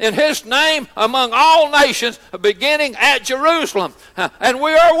preached in his name among all nations, beginning at Jerusalem. And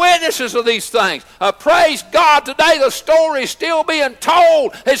we are witnesses of these things. Praise God, today the story is still being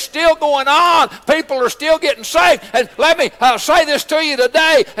told. It's still going on. People are still getting saved. And let me say this to you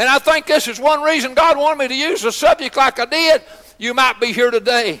today, and I think this is one reason God wanted me to use the subject like I did. You might be here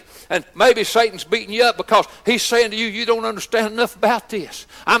today, and maybe Satan's beating you up because he's saying to you, you don't understand enough about this.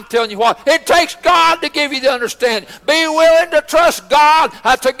 I'm telling you what, it takes God to give you the understanding. Be willing to trust God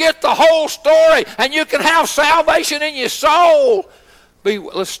to get the whole story, and you can have salvation in your soul.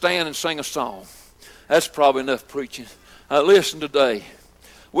 Let's stand and sing a song. That's probably enough preaching. Listen today.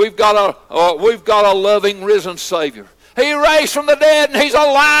 We've got a loving, risen Savior. He raised from the dead, and he's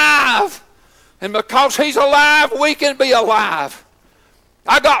alive. And because he's alive, we can be alive.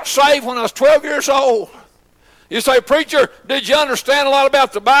 I got saved when I was 12 years old. You say, preacher, did you understand a lot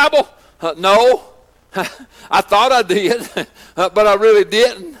about the Bible? No. I thought I did, but I really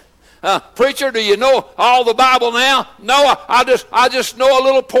didn't. Preacher, do you know all the Bible now? No, I just know a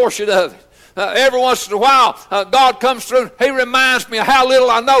little portion of it. Every once in a while, God comes through. He reminds me of how little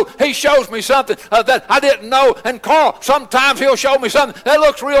I know. He shows me something that I didn't know. And Carl, sometimes he'll show me something that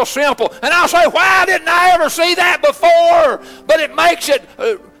looks real simple. And I'll say, why didn't I ever see that before? But it makes it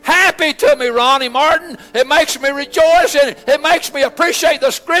happy to me, Ronnie Martin. It makes me rejoice, and it makes me appreciate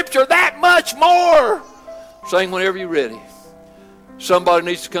the Scripture that much more. Sing whenever you're ready. Somebody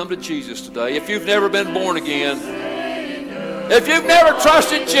needs to come to Jesus today. If you've never been born again, if you've never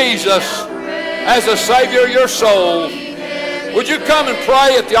trusted Jesus as the Savior of your soul, would you come and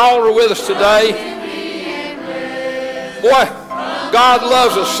pray at the altar with us today? Boy, God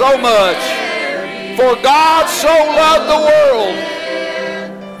loves us so much. For God so loved the world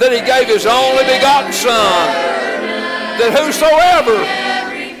that he gave his only begotten Son, that whosoever,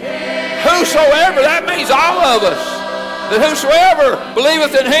 that means all of us, that whosoever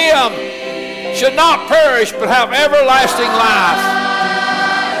believeth in him should not perish but have everlasting life.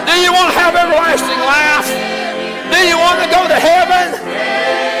 Do you want to have everlasting life? Do you want to go to heaven?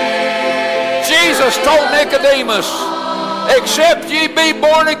 Jesus told Nicodemus, except ye be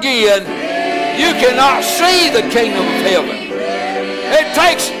born again, you cannot see the kingdom of heaven. It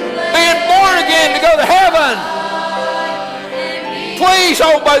takes being born again to go to heaven. Please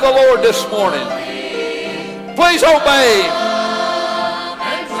obey the Lord this morning. Please obey him.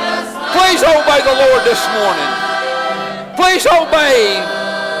 Please obey the Lord this morning. Please obey him.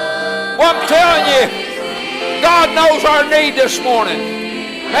 Well, I'm telling you, God knows our need this morning.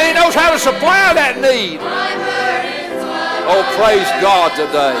 And he knows how to supply that need. Oh, praise God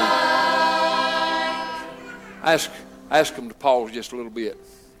today. Ask him to pause just a little bit.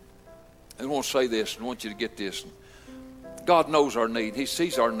 I want to say this, and I want you to get this. God knows our need. He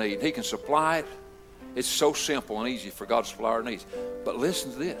sees our need. He can supply it. It's so simple and easy for God to supply our needs. But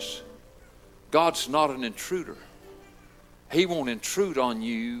listen to this. God's not an intruder. He won't intrude on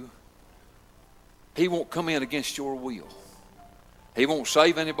you. He won't come in against your will. He won't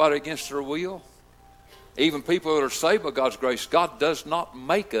save anybody against their will. Even people that are saved by God's grace, God does not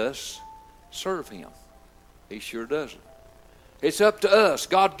make us serve him. He sure doesn't. It's up to us.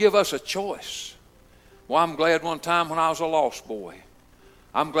 God give us a choice. Well, I'm glad one time when I was a lost boy.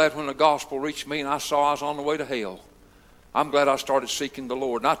 I'm glad when the gospel reached me and I saw I was on the way to hell. I'm glad I started seeking the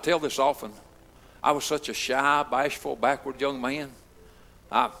Lord. And I tell this often. I was such a shy, bashful, backward young man.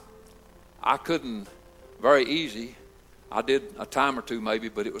 I couldn't very easy. I did a time or two maybe,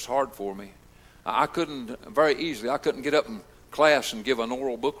 but it was hard for me. I couldn't get up in class and give an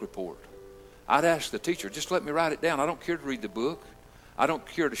oral book report. I'd ask the teacher, just let me write it down. I don't care to read the book. I don't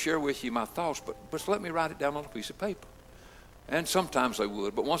care to share with you my thoughts, but let me write it down on a piece of paper. And sometimes they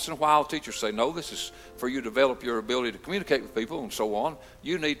would, but once in a while teachers say, no, this is for you to develop your ability to communicate with people and so on.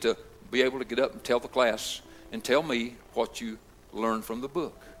 You need to be able to get up and tell the class and tell me what you learned from the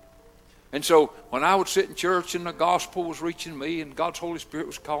book. And so when I would sit in church and the gospel was reaching me and God's Holy Spirit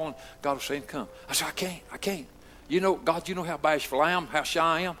was calling, God was saying, come. I said, I can't. You know, God, you know how bashful I am, how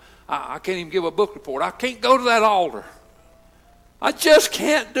shy I am. I can't even give a book report. I can't go to that altar. I just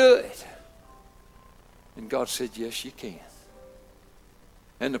can't do it. And God said, yes, you can.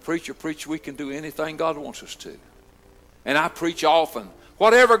 And the preacher preached, we can do anything God wants us to. And I preach often.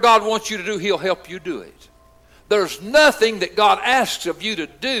 Whatever God wants you to do, he'll help you do it. There's nothing that God asks of you to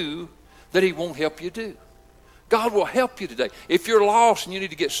do that he won't help you do. God will help you today. If you're lost and you need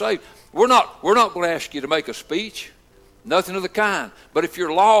to get saved, we're not going to ask you to make a speech. Nothing of the kind. But if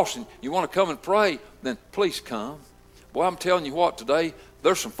you're lost and you want to come and pray, then please come. Boy, I'm telling you what, today,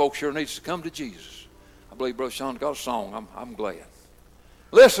 there's some folks here who needs to come to Jesus. I believe Brother Sean got a song. I'm glad.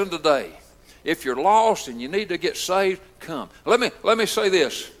 Listen today. If you're lost and you need to get saved, come. Let me say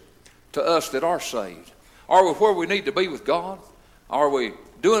this to us that are saved. Are we where we need to be with God? Are we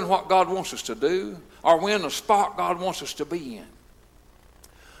doing what God wants us to do? Are we in the spot God wants us to be in?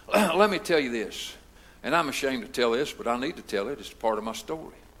 Let me tell you this, and I'm ashamed to tell this, but I need to tell it. It's part of my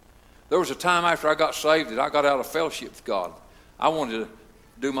story. There was a time after I got saved that I got out of fellowship with God. I wanted to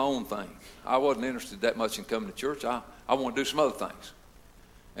do my own thing. I wasn't interested that much in coming to church. I wanted to do some other things.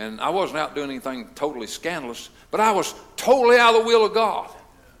 And I wasn't out doing anything totally scandalous, but I was totally out of the will of God.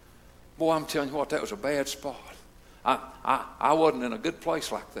 Boy, I'm telling you what, that was a bad spot. I wasn't in a good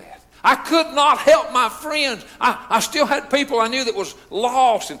place like that. I could not help my friends. I still had people I knew that was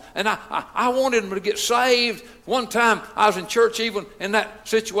lost, and I wanted them to get saved. One time I was in church even in that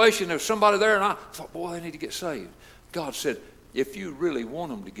situation. There was somebody there, and I thought, boy, they need to get saved. God said, if you really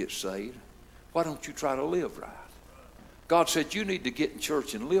want them to get saved, why don't you try to live right? God said, you need to get in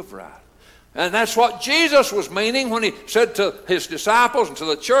church and live right. And that's what Jesus was meaning when he said to his disciples and to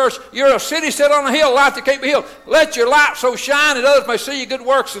the church, you're a city set on a hill, light that can't be hid. Let your light so shine that others may see your good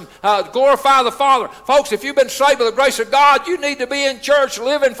works and glorify the Father. Folks, if you've been saved by the grace of God, you need to be in church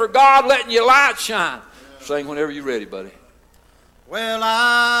living for God, letting your light shine. Sing whenever you're ready, buddy. Well,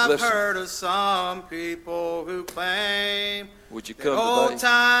 I've Listen. heard of some people who claim Would you that come today?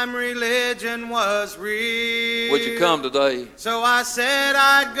 old-time religion was real. Would you come today? So I said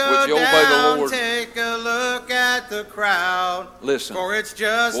I'd go Would you obey the down, Lord? take a look at the crowd. Listen. For it's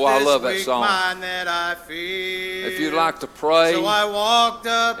just Boy, I this love that weak song. mind that I feel. If you'd like to pray, So I walked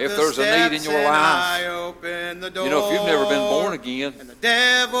up if the there's a need in steps your and life, I opened the door. you know, if you've never been born again, And the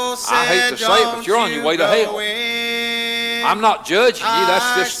devil said, I hate to say it, but you're on your way to hell. I'm not judging you.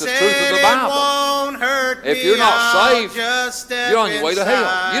 That's just the truth of the Bible. If you're not saved, you're on your way to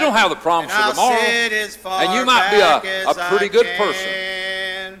hell. You don't have the promise of tomorrow. And you might be a pretty good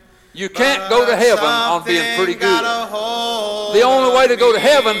person. You can't go to heaven on being pretty good. The only way to go to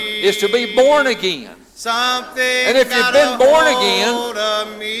heaven is to be born again. And if you've been born again,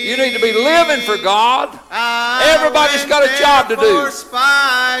 you need to be living for God. Everybody's got a job to do.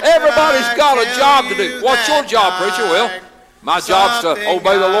 Everybody's got a job to do. What's your job, preacher? Well, my job's to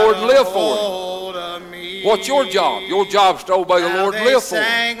obey the Lord and live for Him. What's your job? Your job's to obey the Lord and live for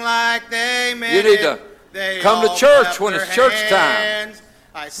Him. You need to come to church when it's church time.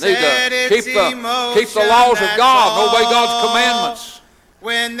 You need to keep the laws of God and obey God's commandments.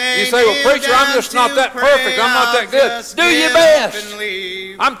 You say, well, preacher, I'm just not that perfect. I'm not that good. Do your best.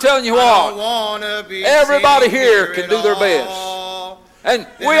 I'm telling you what, everybody here can do their best. And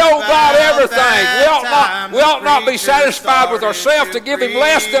we owe God everything. We ought not be satisfied with ourselves to give Him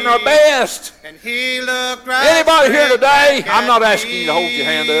less than our best. Anybody here today, I'm not asking you to hold your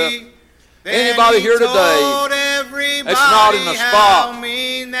hand up. Anybody here today that's not in the spot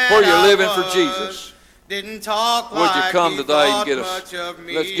where you're living for Jesus, would you come today and get us?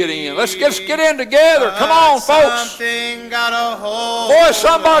 Let's get in. Let's get in together. Come on, folks. Boy,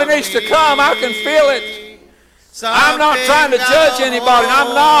 somebody needs to come. I can feel it. I'm not trying to judge anybody.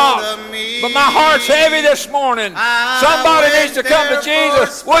 I'm not. But my heart's heavy this morning. Somebody needs to come to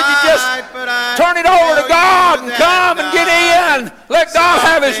Jesus. Would you just turn it over to God and come and get in? Let God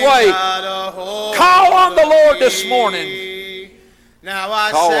have His way. Call on the Lord this morning. Now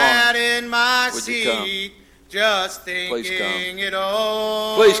I Call sat on. in my Would you come? seat just Please come. thinking it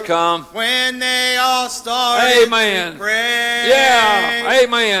over. Please come. When they all started Amen. to pray. Yeah,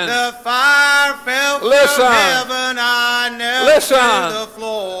 amen. The fire fell Listen. from heaven. I knelt Listen. to the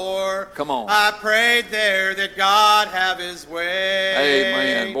floor. Come on. I prayed there that God have His way.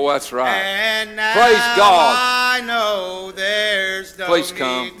 Amen. Boy, that's right. And now Praise God. I know there's no Please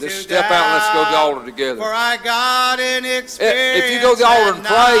come. need Just to step out and let's go to the doubt, altar together. For I got an experience. If you go to the altar and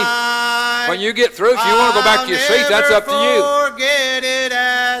pray, that when you get through, if you want to go back to your seat, that's up to you. I'll never forget it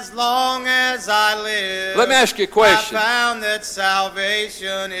as long as I live. Let me ask you a question. I found that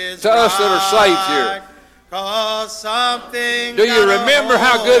salvation is To us that are saved here. 'Cause something Do you got a remember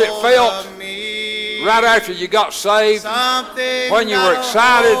how good it hold felt of me. right after you got saved? Something When you got were a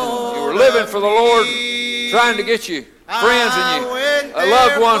excited, hold you were living of for the Lord, me. trying to get you friends and I you went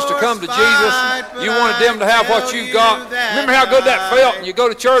loved there ones to for come to spite, Jesus. but You wanted them to have what I you've tell got. you that Remember how good that felt? And night, you go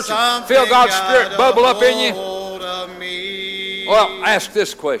to church and feel something God's got Spirit a bubble up in you. hold of me. Well, ask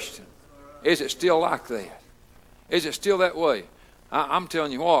this question. Is it still like that? Is it still that way? I'm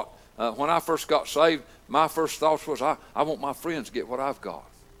telling you what, when I first got saved, my first thoughts was, I want my friends to get what I've got.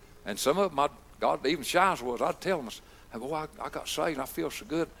 And some of them, God, even shy as was, I'd tell them, hey, boy, I got saved and I feel so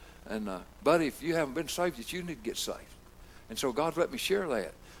good. And, buddy, if you haven't been saved yet, you need to get saved. And so God let me share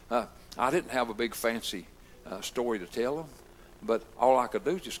that. I didn't have a big fancy story to tell them, but all I could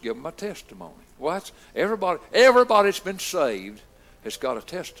do is just give them my testimony. Well, that's, everybody that's been saved has got a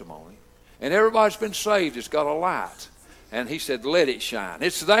testimony. And everybody that's been saved has got a light. And he said, let it shine.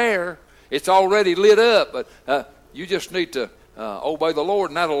 It's there. It's already lit up, but you just need to obey the Lord,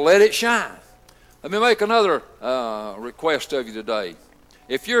 and that'll let it shine. Let me make another request of you today.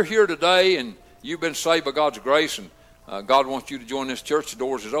 If you're here today and you've been saved by God's grace and God wants you to join this church, the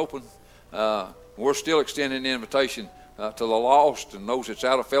doors is open. We're still extending the invitation to the lost and those that's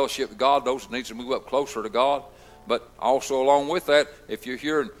out of fellowship with God, those that need to move up closer to God. But also along with that, if you're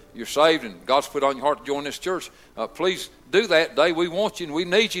here and you're saved and God's put on your heart to join this church, please do that today. We want you and we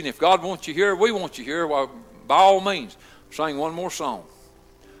need you. And if God wants you here, we want you here. Well, by all means, sing one more song.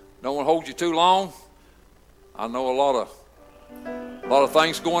 Don't want to hold you too long. I know a lot of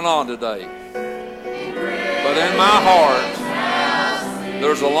things going on today. But in my heart,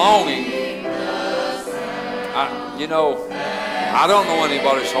 there's a longing. I don't know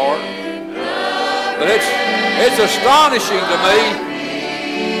anybody's heart. But it's astonishing to me.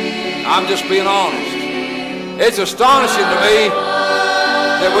 I'm just being honest. It's astonishing to me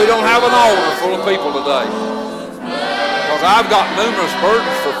that we don't have an altar full of people today. Because I've got numerous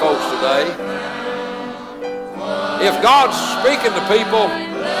burdens for folks today. If God's speaking to people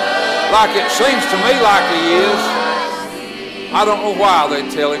like it seems to me like He is, I don't know why they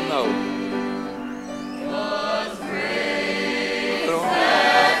tell Him no.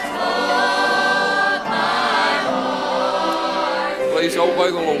 Please obey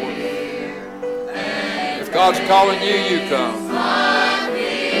the Lord. If God's calling you, you come.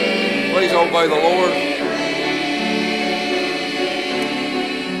 Please obey the Lord.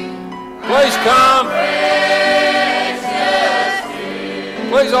 Please come.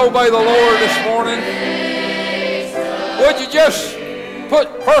 Please obey the Lord this morning. Would you just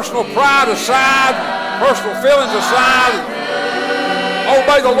put personal pride aside, personal feelings aside, and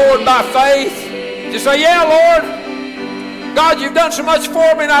obey the Lord by faith? Just say, yeah, Lord. God, you've done so much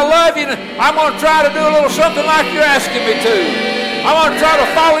for me and I love you, and I'm going to try to do a little something like you're asking me to. I'm going to try to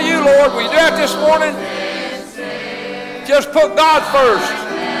follow you, Lord. Will you do that this morning? Just put God first.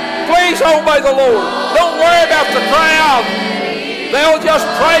 Please obey the Lord. Don't worry about the crowd. They'll just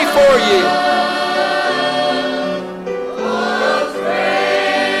pray for you.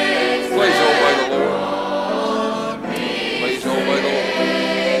 Please obey the Lord. Please obey the Lord.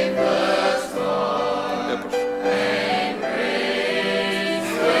 Help us.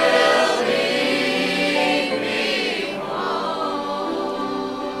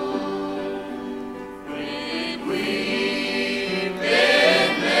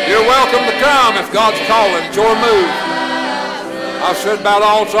 You're welcome to come if God's calling. It's your move. I've said about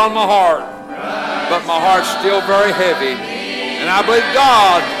all that's on my heart, but my heart's still very heavy. And I believe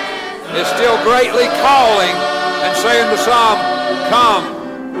God is still greatly calling and saying to some, come,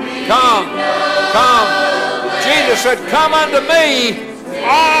 come, come. Jesus said, come unto me,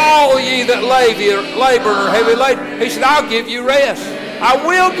 all ye that labor and are heavy laden. He said, I'll give you rest. I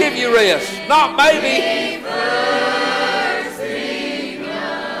will give you rest. Not maybe.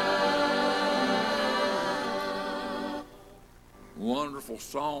 Wonderful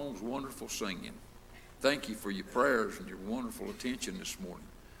songs, wonderful singing. Thank you for your prayers and your wonderful attention this morning.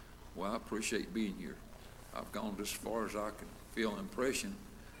 Well, I appreciate being here. I've gone as far as I can feel impression,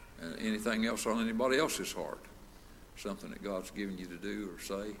 anything else on anybody else's heart, something that God's given you to do or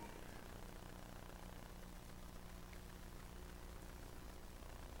say.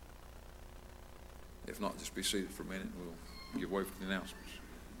 If not, just be seated for a minute and we'll give way for the announcements.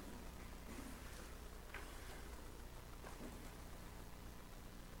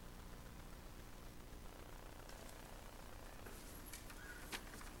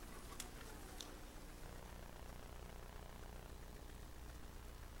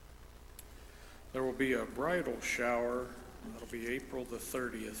 There will be a bridal shower. That'll be April the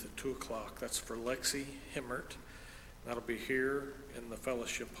 30th at 2 o'clock. That's for Lexi Himmert. That'll be here in the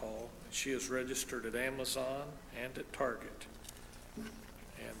fellowship hall. She is registered at Amazon and at Target.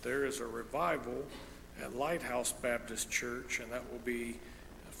 And there is a revival at Lighthouse Baptist Church, and that will be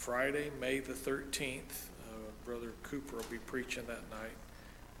Friday, May the 13th. Brother Cooper will be preaching that night.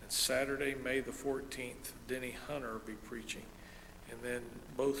 And Saturday, May the 14th, Denny Hunter will be preaching. And then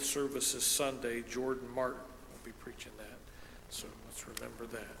both services Sunday, Jordan Martin will be preaching that. So let's remember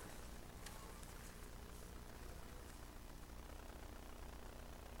that.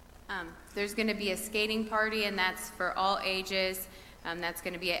 There's going to be a skating party, and that's for all ages. That's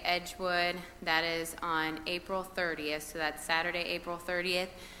going to be at Edgewood. That is on April 30th, so that's Saturday, April 30th.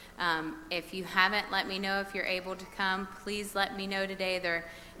 If you haven't let me know if you're able to come, please let me know today.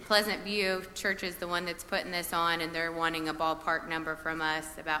 Pleasant View Church is the one that's putting this on, and they're wanting a ballpark number from us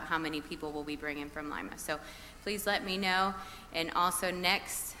about how many people we'll be bringing from Lima. So please let me know. And also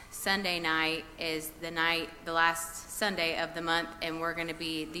next Sunday night is the last Sunday of the month, and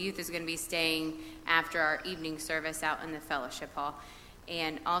the youth is going to be staying after our evening service out in the fellowship hall.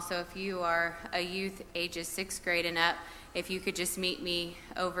 And also, if you are a youth ages 6th grade and up, if you could just meet me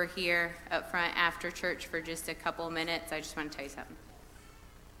over here up front after church for just a couple of minutes, I just want to tell you something.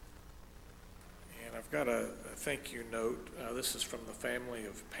 And I've got a thank you note. This is from the family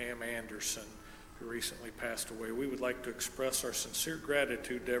of Pam Anderson, who recently passed away. We would like to express our sincere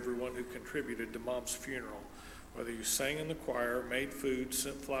gratitude to everyone who contributed to Mom's funeral. Whether you sang in the choir, made food,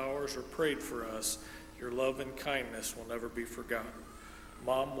 sent flowers, or prayed for us, your love and kindness will never be forgotten.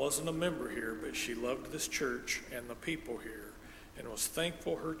 Mom wasn't a member here, but she loved this church and the people here and was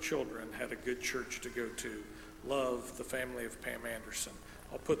thankful her children had a good church to go to. Love, the family of Pam Anderson.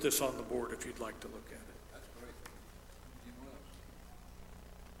 I'll put this on the board if you'd like to look at it. That's great. Anyone else?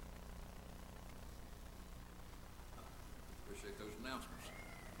 Appreciate those announcements.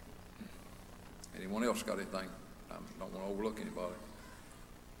 Anyone else got anything? I don't want to overlook anybody.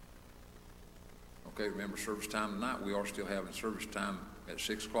 Okay, remember service time tonight. We are still having service time at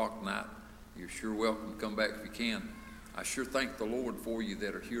 6 o'clock tonight. You're sure welcome to come back if you can. I sure thank the Lord for you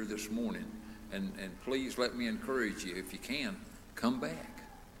that are here this morning. And please let me encourage you, if you can, come back.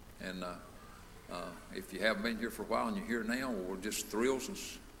 And if you haven't been here for a while and you're here now, well, it just thrills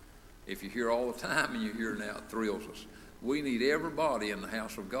us. If you're here all the time and you're here now, it thrills us. We need everybody in the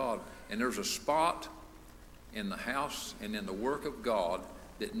house of God. And there's a spot in the house and in the work of God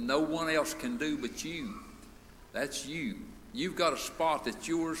that no one else can do but you. That's you. You've got a spot that's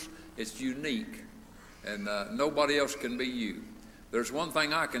yours. It's unique. And nobody else can be you. There's one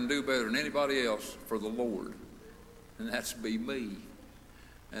thing I can do better than anybody else for the Lord, and that's be me.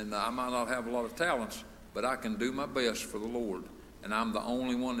 And I might not have a lot of talents, but I can do my best for the Lord. And I'm the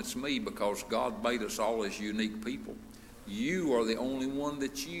only one that's me because God made us all as unique people. You are the only one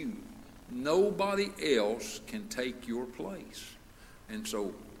that's you. Nobody else can take your place. And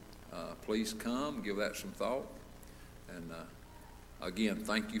so please come, give that some thought. And again,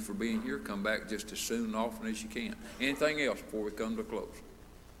 thank you for being here. Come back just as soon and often as you can. Anything else before we come to a close?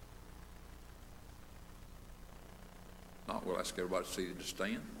 Not, we'll ask everybody seated to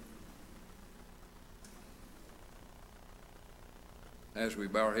stand. As we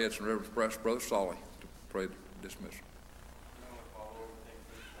bow our heads in reverence, Brother Solly to pray dismissal.